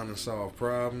sat down and solved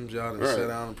problems. Y'all done sat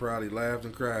down and probably laughed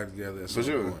and cried together at some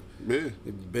point. Yeah.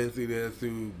 Been through there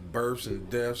through births and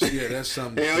deaths. Yeah, that's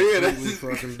something completely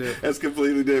fucking different. That's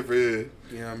completely different, yeah.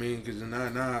 You know what I mean? Because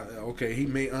now, okay, he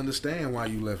may understand why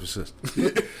you left his sister.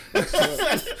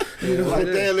 You know, like,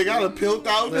 damn, they got a pilt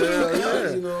out there.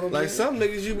 Yeah. You know like, some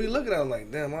niggas you be looking at, like,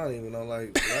 damn, I don't even know,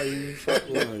 like, why you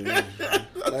fucking with me? Like,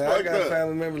 I got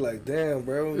family members like, damn,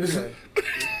 bro. Like,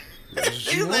 I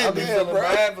be feeling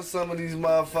bad for some of these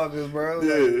motherfuckers, bro.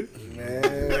 Like,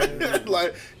 man.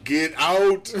 Like, get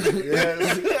out.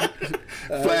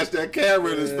 Flash that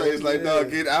camera in his face like,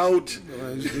 dog, get out.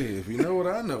 If you know what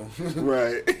I know.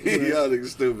 Right. Y'all niggas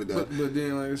stupid, though. But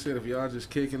then, like I said, if y'all just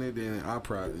kicking it, then I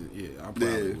probably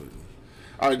would.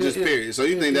 All right, just period. So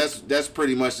you think that's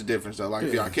pretty much the difference, though? Like,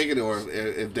 if y'all kicking it or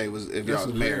if y'all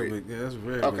was married? That's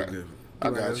very big difference. I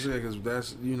got you. Because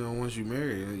that's, you know, once you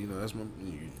marry, you know, that's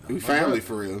we family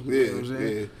for real. Yeah, you know what I'm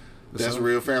saying? Yeah. That's a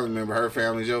real family member. Her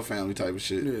family's your family type of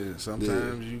shit. Yeah,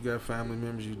 sometimes you got family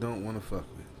members you don't want to fuck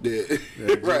with.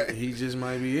 Yeah, right. He just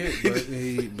might be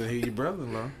it, but he your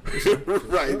brother-in-law.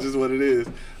 Right, just what it is.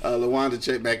 LaWanda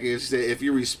checked back in. She said, if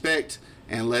you respect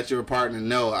and let your partner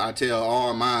know, I tell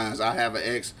all mines, I have an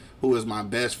ex who is my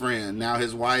best friend. Now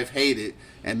his wife hate it,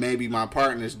 and maybe my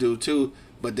partners do too.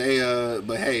 But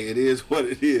hey, it is what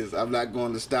it is. I'm not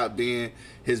going to stop being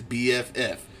his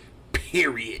BFF.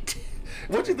 Period.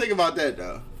 What you think about that,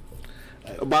 though?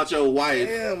 About your wife?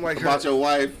 Damn, like about your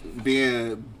wife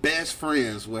being best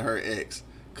friends with her ex.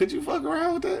 Could you fuck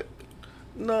around with that?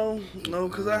 No,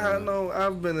 because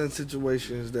I've been in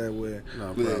situations that where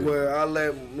I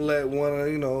let one of,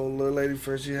 you know, little lady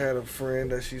friend, she had a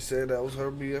friend that she said that was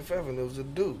her BFF, and it was a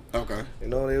dude. Okay. You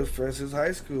know, they was friends since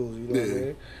high school, you know what I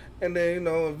mean? And then, you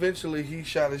know, eventually he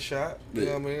shot his shot. You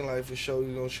know what I mean? Like, for sure,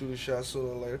 you're going to shoot a shot sooner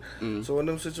or later. So in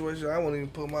them situations, I won't even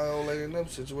put my old lady in them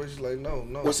situations. Like, no.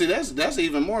 Well, see, that's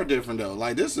even more different, though.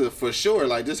 Like, this is for sure,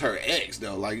 like, this her ex,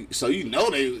 though. Like, so you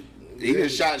know he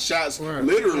just shot shots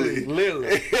literally.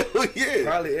 Yeah.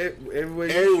 Probably everywhere.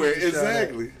 Everywhere,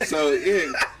 exactly. So,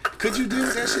 yeah. Could you do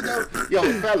that shit, though? Yo,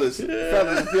 fellas,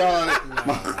 if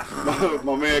y'all,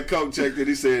 my man Coke checked it.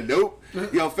 He said, nope.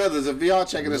 Yo, fellas, if y'all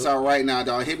checking this out right now,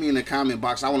 dog, hit me in the comment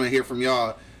box. I want to hear from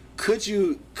y'all. Would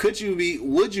you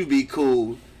be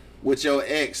cool with your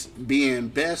ex being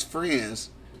best friends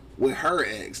with her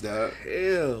ex, dog?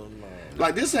 Hell no.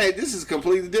 Like, this is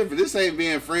completely different. This ain't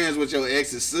being friends with your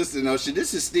ex's sister, no shit.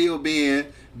 This is still being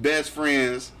best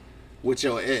friends with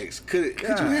your ex. Could you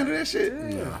handle that shit?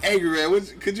 Yeah. Angry man,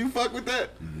 could you fuck with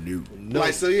that? No.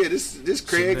 Like, so yeah, this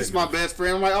Craig is my best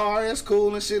friend. I'm like, oh, that's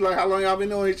cool and shit. Like, how long y'all been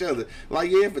knowing each other?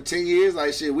 Like, yeah, for 10 years.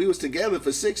 Like, shit, we was together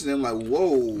for 6 of them. Like,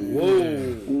 whoa,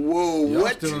 y'all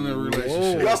what? Still in a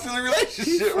relationship? Y'all still in a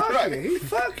relationship, right? He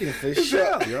fucking for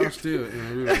sure. Y'all still in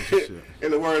a relationship.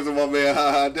 In the words of my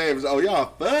man, Davis, oh,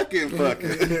 y'all fucking.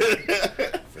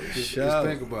 Just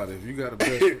think about it. If you got a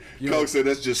best friend, Coke said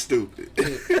that's just stupid.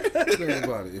 Think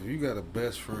about it. If you got a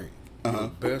best friend,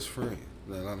 best friend.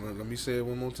 Now, let me say it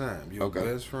one more time. Your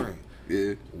best friend.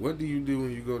 Yeah. What do you do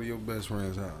when you go to your best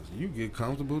friend's house? You get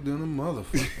comfortable than a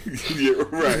motherfucker. Yeah,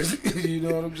 right. You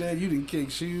know what I'm saying? You done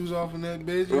kick shoes off in that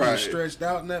bitch. You done stretched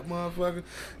out in that motherfucker.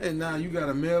 And now you got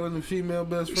a male and a female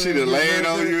best friend. She done laying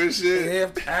on you and shit.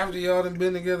 And after y'all done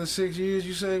been together 6 years,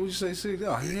 you say, what you say, 6?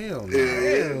 Oh, hell no.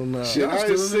 Yeah. Hell no. Shit, I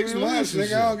ain't 6 months,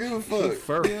 nigga. I don't give a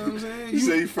fuck. You know what I'm saying? You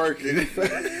say he firking.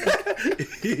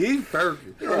 He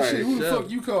firking. Right. Shit, who the fuck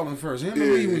you calling first? Him or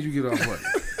me when you get off work?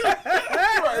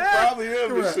 Right, probably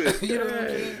him and shit. You know what I'm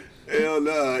saying? Hell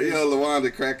no. Yo,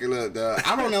 LaWanda cracking up, dog.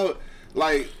 I don't know,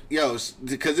 like, yo,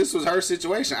 because this was her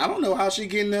situation. I don't know how she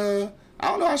getting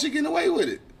away with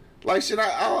it. Like, shit,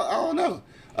 I don't know.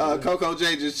 Coco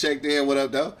J just checked in. What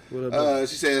up, though? What up,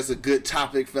 she said it's a good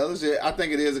topic, fellas. Yeah, I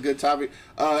think it is a good topic.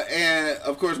 And,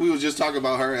 of course, we was just talking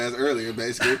about her as earlier,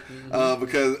 basically,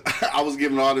 because I was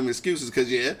giving all them excuses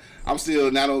because, yeah, I'm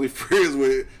still not only friends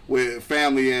with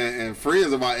family and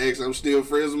friends of my ex, I'm still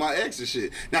friends with my ex and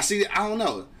shit. Now, see, I don't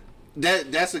know.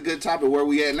 That's a good topic where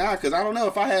we at now, because I don't know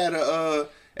if I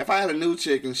had a new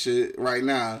chick and shit right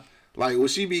now. Like,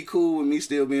 would she be cool with me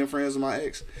still being friends with my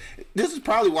ex? This is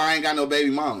probably why I ain't got no baby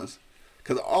mamas.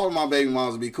 Because all of my baby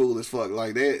mamas would be cool as fuck.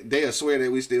 Like, they'll swear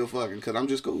that we still fucking, because I'm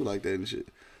just cool like that and shit.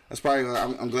 That's probably,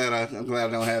 I'm glad I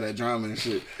don't have that drama and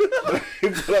shit. But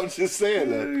I'm just saying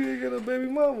that. You ain't got no baby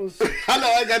mamas. I know,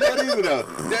 I got that either, though.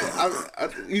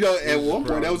 At one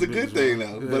point, that was a good thing,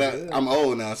 though. But I'm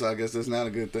old now, so I guess that's not a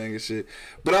good thing and shit.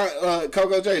 But,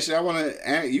 Coco J, shit,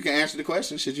 you can answer the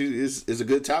question. Shit, it's a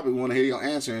good topic. We want to hear your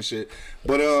answer and shit.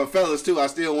 But, fellas, too, I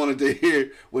still wanted to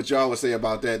hear what y'all would say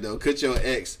about that, though. Could your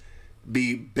ex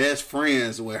be best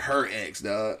friends with her ex,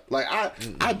 dog? Like, I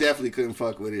definitely couldn't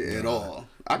fuck with it at all.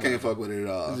 I can't fuck with it at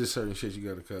all. There's just certain shit you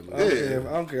gotta cut. I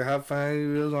don't care how fine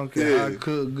you is. I don't care how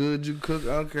good you cook. I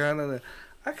don't care how none of that.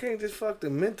 I can't just fuck the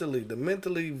mentally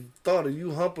thought of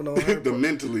you humping on her. The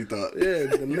mentally thought. Yeah,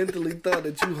 the mentally thought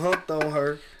that you humped on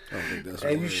her. I don't think that's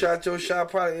and you shot your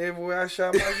shot probably everywhere I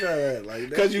shot my shot at. Like,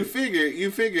 because you figure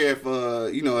if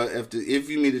if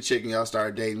you meet a chick and y'all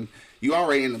start dating, you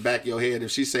already in the back of your head, if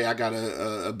she say I got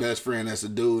a best friend that's a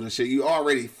dude and shit, you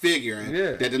already figuring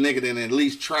that the nigga didn't at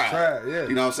least try. Yeah.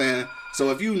 You know what I'm saying?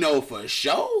 So if you know for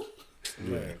sure,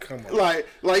 man, come on. Like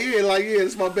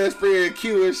it's my best friend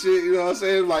Q and shit, you know what I'm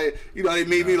saying? Like, they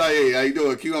meet me like, hey, how you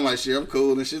doing, Q? I'm like, shit, I'm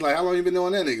cool and shit. Like, how long you been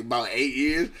doing that nigga? About 8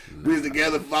 years. We was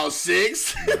together for about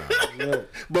 6.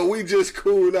 But we just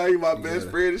cool now. You my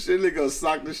best friend and shit. Nigga gonna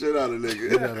sock the shit out of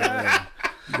nigga.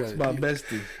 It's my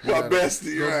bestie. My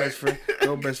bestie, your right? Best friend.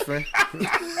 Your best friend. You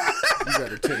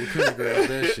gotta Teddy Pendergrass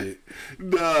that shit.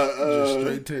 Just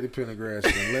straight Teddy Pendergrass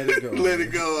and let it go. Let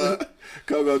it go.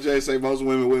 Coco J say most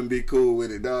women wouldn't be cool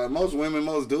with it, dog. Most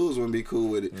dudes wouldn't be cool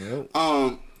with it. Yep.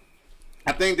 I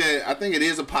think it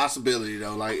is a possibility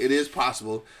though. Like, it is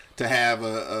possible to have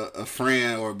a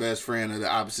friend or a best friend of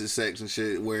the opposite sex and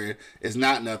shit where it's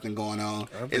not nothing going on.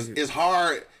 It's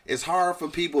hard. It's hard for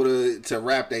people to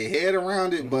wrap their head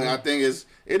around it, but I think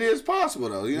it is possible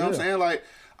though. You know what I'm saying? Like,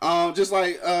 just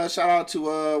like shout out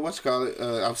to shout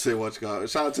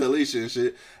out to Alicia and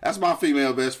shit. That's my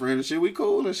female best friend and shit. We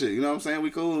cool and shit. You know what I'm saying? We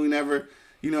cool. We never,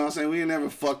 you know what I'm saying? We ain't never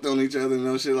fucked on each other and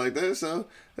no shit like that. So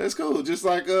that's cool. Just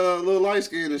like little light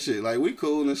skin and shit. Like, we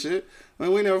cool and shit. I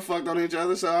mean, we never fucked on each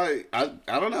other. So I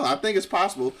don't know. I think it's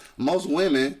possible. Most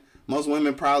women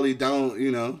probably don't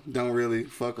really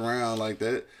fuck around like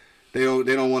that. They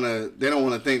don't want to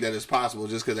think that it's possible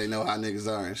just because they know how niggas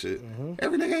are and shit.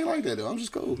 Every nigga ain't like that though. I'm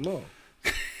just cool. No.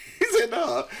 He said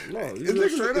no. No, you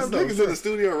niggas in the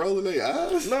studio rolling their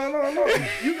eyes. No.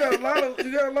 You got a lot of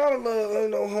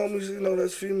homies,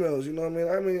 that's females. You know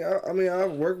what I mean? I mean,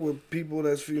 I've worked with people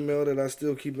that's female that I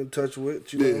still keep in touch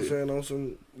with. You know what I'm saying? On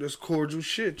some just cordial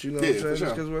shit. You know what I'm saying?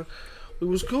 Just because we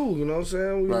was cool, you know what I'm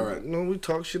saying? Right. We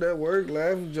talk shit at work,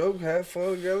 laugh, joke, have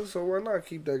fun together, so why not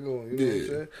keep that going? You know what I'm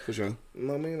saying? For sure. You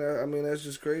know what I mean? That's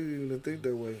just crazy to think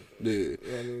that way. Yeah. You know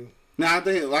what I mean? Now, I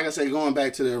think, like I said, going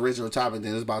back to the original topic,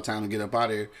 then it's about time to get up out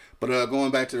of here. But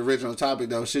going back to the original topic,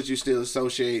 though, should you still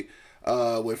associate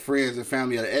with friends and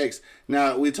family of the ex?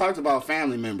 Now, we talked about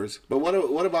family members, but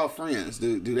what about friends?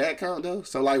 Do that count, though?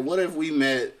 So, like, what if we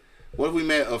met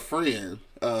a friend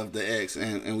of the ex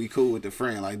and we cool with the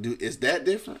friend? Like, is that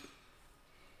different?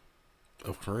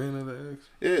 A friend of the ex?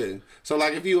 Yeah. So,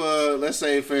 like, if you let's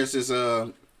say, for instance,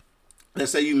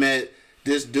 let's say you met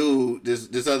this dude,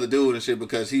 this other dude and shit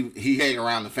because he hang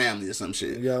around the family or some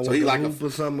shit. Yeah, so he like hoop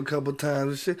or something a couple times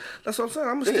and shit. That's what I'm saying.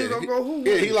 I'm still gonna go hoop.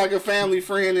 Yeah, he like a family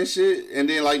friend and shit. And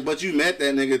then like, but you met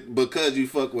that nigga because you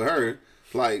fuck with her.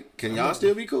 Like, can y'all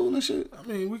still be cool and shit? I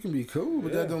mean, we can be cool,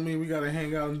 but that don't mean we gotta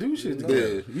hang out and do shit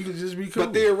together. Yeah. You can just be cool.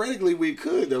 But theoretically, we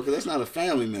could though, because that's not a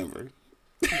family member.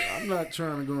 I'm not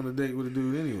trying to go on a date with a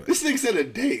dude anyway. This nigga said a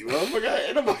date, motherfucker.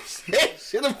 Ain't nobody said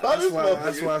shit about this motherfucker.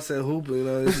 That's why I said hooping. You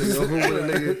know, this nigga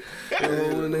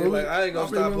hooping a nigga. Like, I ain't gonna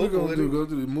stop hooping with him. Go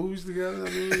to the movies together. I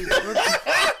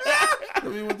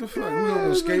mean, what the fuck? We gonna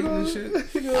go skating and shit?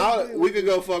 We could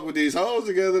go fuck with these hoes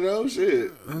together though.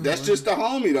 Shit, that's just the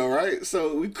homie though, right?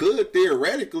 So we could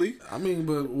theoretically. I mean,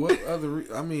 but what other?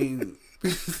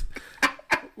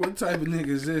 What type of nigga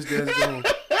is this that's going?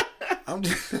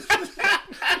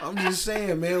 I'm just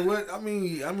saying, man. What I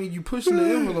mean, you pushing the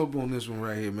envelope on this one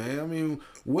right here, man. I mean,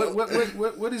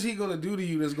 what is he gonna do to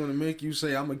you that's gonna make you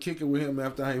say I'm gonna kick it with him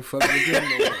after I ain't fucking with him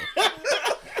no more?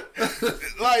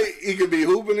 Like, he could be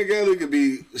hooping together. It could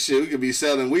be shit. We could be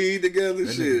selling weed together.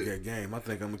 That shit. Nigga got game. I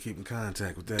think I'm gonna keep in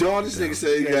contact with that. Dog, this nigga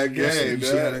said he got game.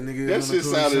 That shit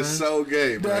sounded so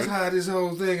gay, bro. That's how this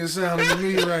whole thing is sounding to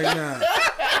me right now.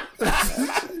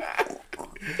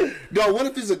 Dog, what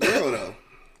if it's a girl though?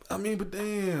 I mean, but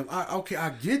damn,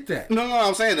 I get that. No,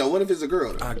 I'm saying though, what if it's a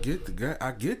girl though? I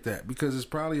get that because it's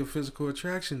probably a physical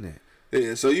attraction there.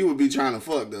 Yeah, so you would be trying to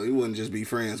fuck though. You wouldn't just be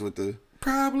friends with the.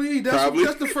 Probably.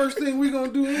 That's the first thing we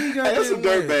gonna do. Hey, that's some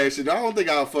dirtbag shit. I don't think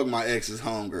I'll fuck my ex's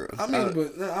homegirl. I mean,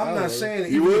 but I'm not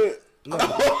saying you would. No,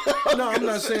 I'm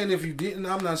not saying if you didn't.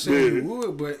 I'm not saying you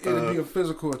would, but it'll be a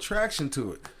physical attraction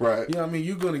to it. Right. You know what I mean?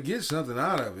 You're going to get something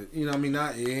out of it. You know what I mean?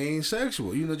 It ain't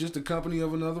sexual. You know, just the company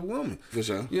of another woman. For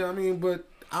sure. You know what I mean? But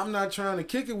I'm not trying to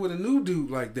kick it with a new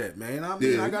dude like that, man. I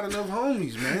mean, I got enough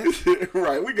homies, man.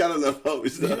 Right. We got enough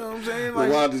homies. You know what I'm saying?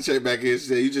 Like, wanted to check back in. She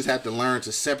said, you just have to learn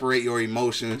to separate your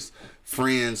emotions,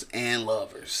 friends, and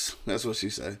lovers. That's what she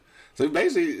said. So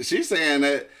basically, she's saying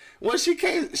that. Well, she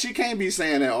can't be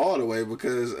saying that all the way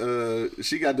because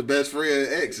she got the best friend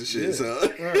ex and shit. Yeah,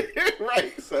 so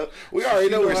right. So we already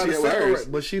know where she at with hers.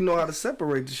 But she know how to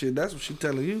separate the shit. That's what she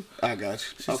telling you. I got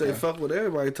you. She say fuck with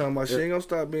everybody talking about. She ain't gonna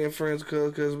stop being friends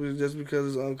because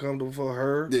it's uncomfortable for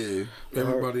her. Yeah.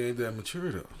 Everybody ain't that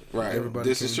mature though. Right. Everybody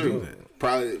this is true.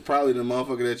 Probably the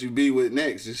motherfucker that you be with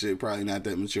next and shit probably not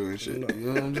that mature and shit. You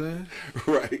know what I'm saying?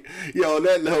 Right. Yo, on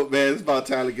that note, man, it's about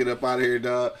time to get up out of here,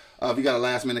 dog. If you got a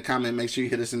last minute comment, make sure you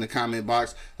hit us in the comment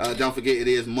box. Don't forget it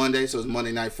is Monday, so it's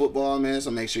Monday Night Football, man. So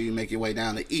make sure you make your way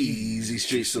down to Easy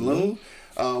Street Saloon.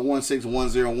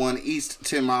 16101 East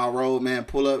 10 Mile Road, man.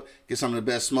 Pull up, get some of the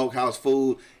best smokehouse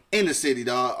food in the city,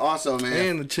 dog. Also, man.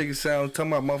 And the chicken sound.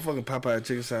 Talking about motherfucking Popeye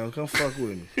chicken sound. Come fuck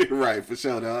with me. Right, for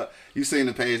sure, dog. You seen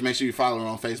the page. Make sure you follow her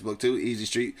on Facebook, too. Easy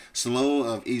Street Saloon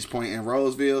of East Point and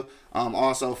Roseville.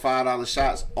 Also, $5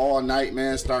 shots all night,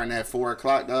 man, starting at 4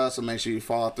 o'clock, dog. So make sure you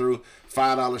follow through.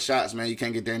 $5 shots, man. You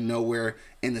can't get there nowhere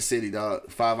in the city, dog.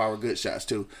 5-hour good shots,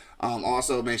 too.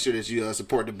 Also, make sure that you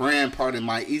support the brand, Part of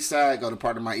My Eastside. Go to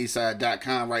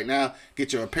partofmyeastside.com right now.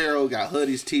 Get your apparel. Got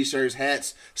hoodies, t-shirts,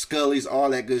 hats, scullies, all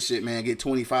that good shit, man. Get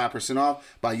 25%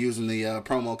 off by using the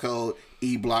promo code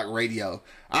eBlockRadio.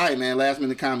 All right, man. Last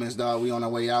minute comments, dog. We on our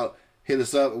way out. Hit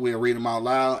us up. We'll read them out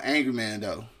loud. Angry Man,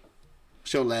 though.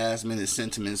 What's your last minute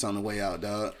sentiments on the way out,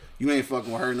 dog? You ain't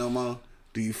fucking with her no more.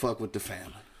 Do you fuck with the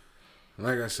family?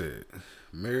 Like I said,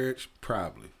 marriage,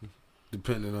 probably.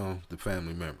 Depending on the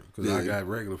family member. Because I got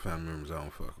regular family members I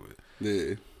don't fuck with.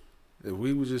 Yeah. If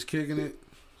we was just kicking it,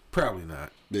 probably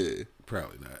not. Yeah.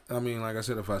 Probably not. I mean, like I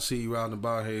said, if I see you out and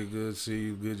about, hey, good, see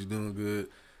you, good, you doing good,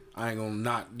 I ain't gonna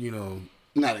not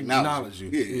acknowledge you.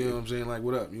 Yeah. You know what I'm saying? Like,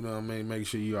 what up? You know what I mean? Make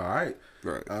sure you all right.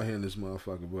 Right. Out here in this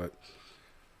motherfucker. But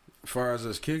as far as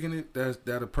us kicking it,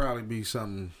 that'll probably be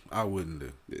something I wouldn't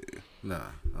do. Yeah. Nah,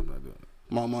 I'm not doing it.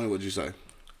 My money, what'd you say?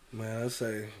 Man, I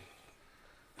say,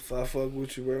 if I fuck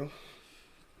with you, bro,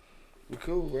 we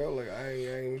cool, bro. Like I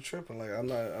ain't even tripping. Like I'm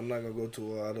not gonna go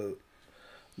to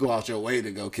go out your way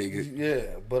to go kick it.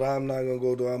 Yeah, but I'm not gonna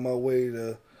go out my way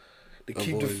to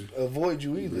avoid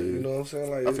you either. You know what I'm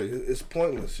saying? Like it's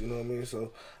pointless. You know what I mean?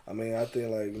 So I mean, I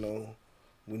think like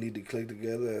we need to click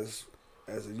together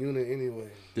as a unit anyway.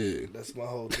 Yeah. That's my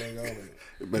whole thing on it.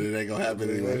 But it ain't gonna happen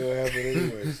anyway. It ain't gonna happen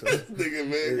anyway. So nigga,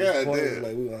 man, goddamn.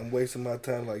 Like I'm wasting my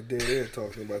time like dead air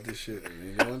talking about this shit.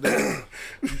 You know what I'm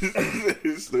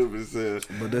doing? Stupid sis.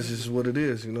 But that's just what it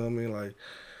is. You know what I mean? Like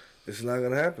it's not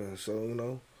gonna happen.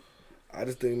 So I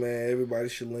just think, man, everybody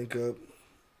should link up.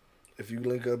 If you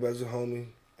link up as a homie,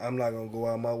 I'm not gonna go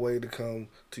out my way to come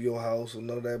to your house or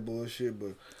none of that bullshit.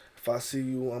 But if I see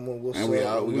you, I'm gonna what's and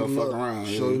up. We gonna fuck around.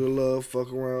 Show you the love,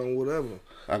 fuck around, whatever.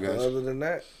 I got you. Other than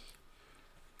that,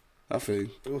 I feel you.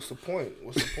 What's the point?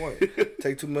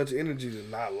 Take too much energy to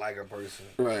not like a person.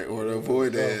 Right, or to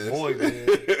avoid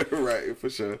that. Right, for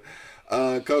sure.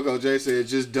 Coco J said,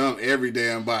 just dump every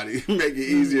damn body. Make it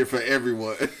easier for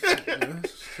everyone.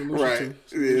 Right.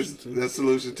 That's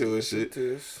solution to it, shit.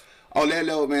 On that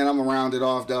note, man, I'm going to round it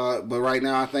off, dog. But right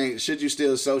now, I think, should you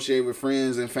still associate with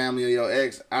friends and family of your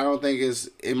ex? I don't think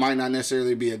it might not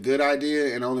necessarily be a good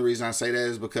idea. And the only reason I say that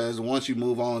is because once you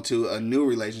move on to a new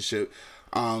relationship,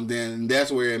 then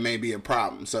that's where it may be a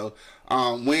problem. So,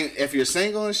 if you're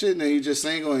single and shit, then you're just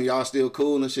single and y'all still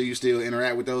cool and shit, you still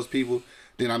interact with those people,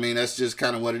 then I mean that's just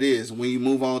kind of what it is. When you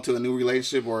move on to a new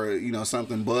relationship or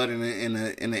something budding in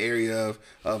the area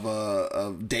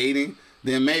of dating,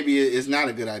 then maybe it's not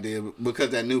a good idea because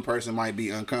that new person might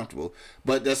be uncomfortable.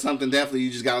 But that's something definitely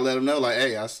you just gotta let them know, like,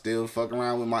 hey, I still fuck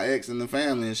around with my ex and the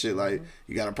family and shit. Like,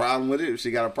 you got a problem with it? If she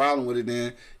got a problem with it,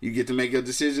 then you get to make your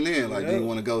decision then. Like, do you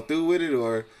want to go through with it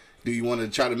or Do you want to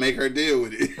try to make her deal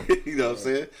with it? You know what I'm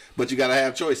saying? But you got to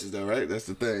have choices, though, right? That's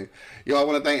the thing. Yo, I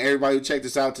want to thank everybody who checked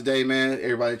us out today, man.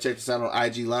 Everybody checked us out on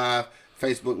IG Live,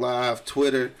 Facebook Live,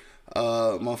 Twitter,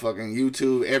 motherfucking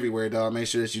YouTube, everywhere, dog. Make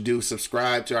sure that you do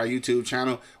subscribe to our YouTube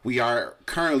channel. We are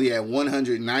currently at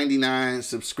 199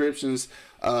 subscriptions,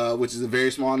 which is a very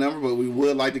small number, but we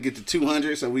would like to get to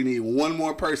 200, so we need one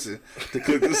more person to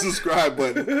click the subscribe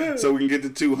button so we can get to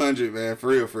 200, man. For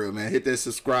real, man. Hit that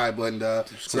subscribe button, dog.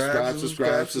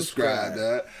 Subscribe,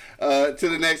 dog.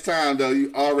 Till the next time, though,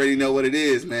 you already know what it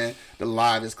is, man. The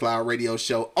Live is Cloud radio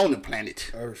show on the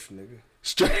planet Earth, nigga.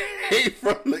 Straight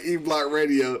from the E-Block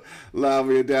Radio, live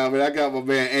here down, man. I got my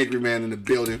man Angry Man in the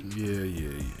building. Yeah.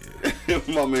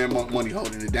 My man Monk Money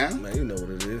holding it down. Man, you know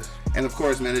what it is. And of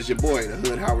course, man, it's your boy, the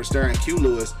Hood Howard Stern, Q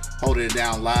Lewis, holding it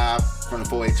down live from the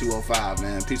 48205,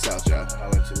 man. Peace out, y'all. I'll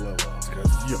let you love on,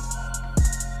 Yo.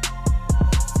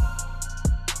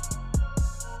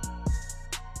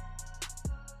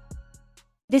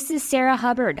 This is Sarah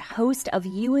Hubbard, host of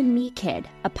You and Me Kid,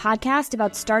 a podcast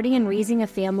about starting and raising a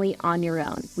family on your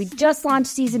own. We just launched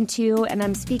season 2, and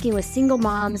I'm speaking with single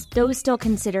moms, those still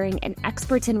considering, and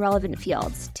experts in relevant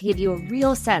fields to give you a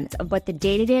real sense of what the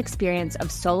day-to-day experience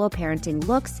of solo parenting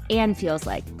looks and feels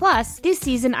like. Plus, this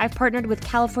season, I've partnered with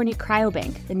California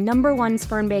Cryobank, the #1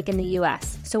 sperm bank in the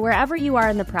U.S. So wherever you are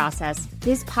in the process,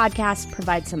 this podcast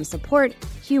provides some support,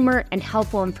 humor, and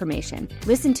helpful information.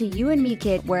 Listen to You and Me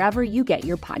Kid wherever you get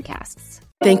your podcasts.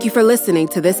 Thank you for listening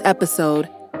to this episode.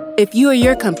 If you or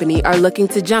your company are looking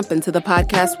to jump into the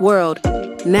podcast world,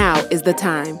 now is the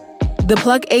time. The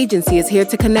Plug Agency is here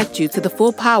to connect you to the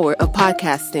full power of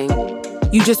podcasting.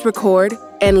 You just record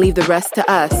and leave the rest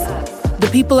to us. The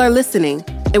people are listening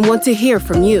and want to hear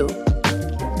from you.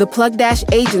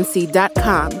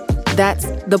 theplug-agency.com. That's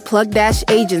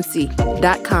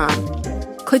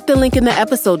theplug-agency.com. Click the link in the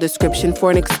episode description for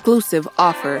an exclusive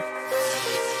offer.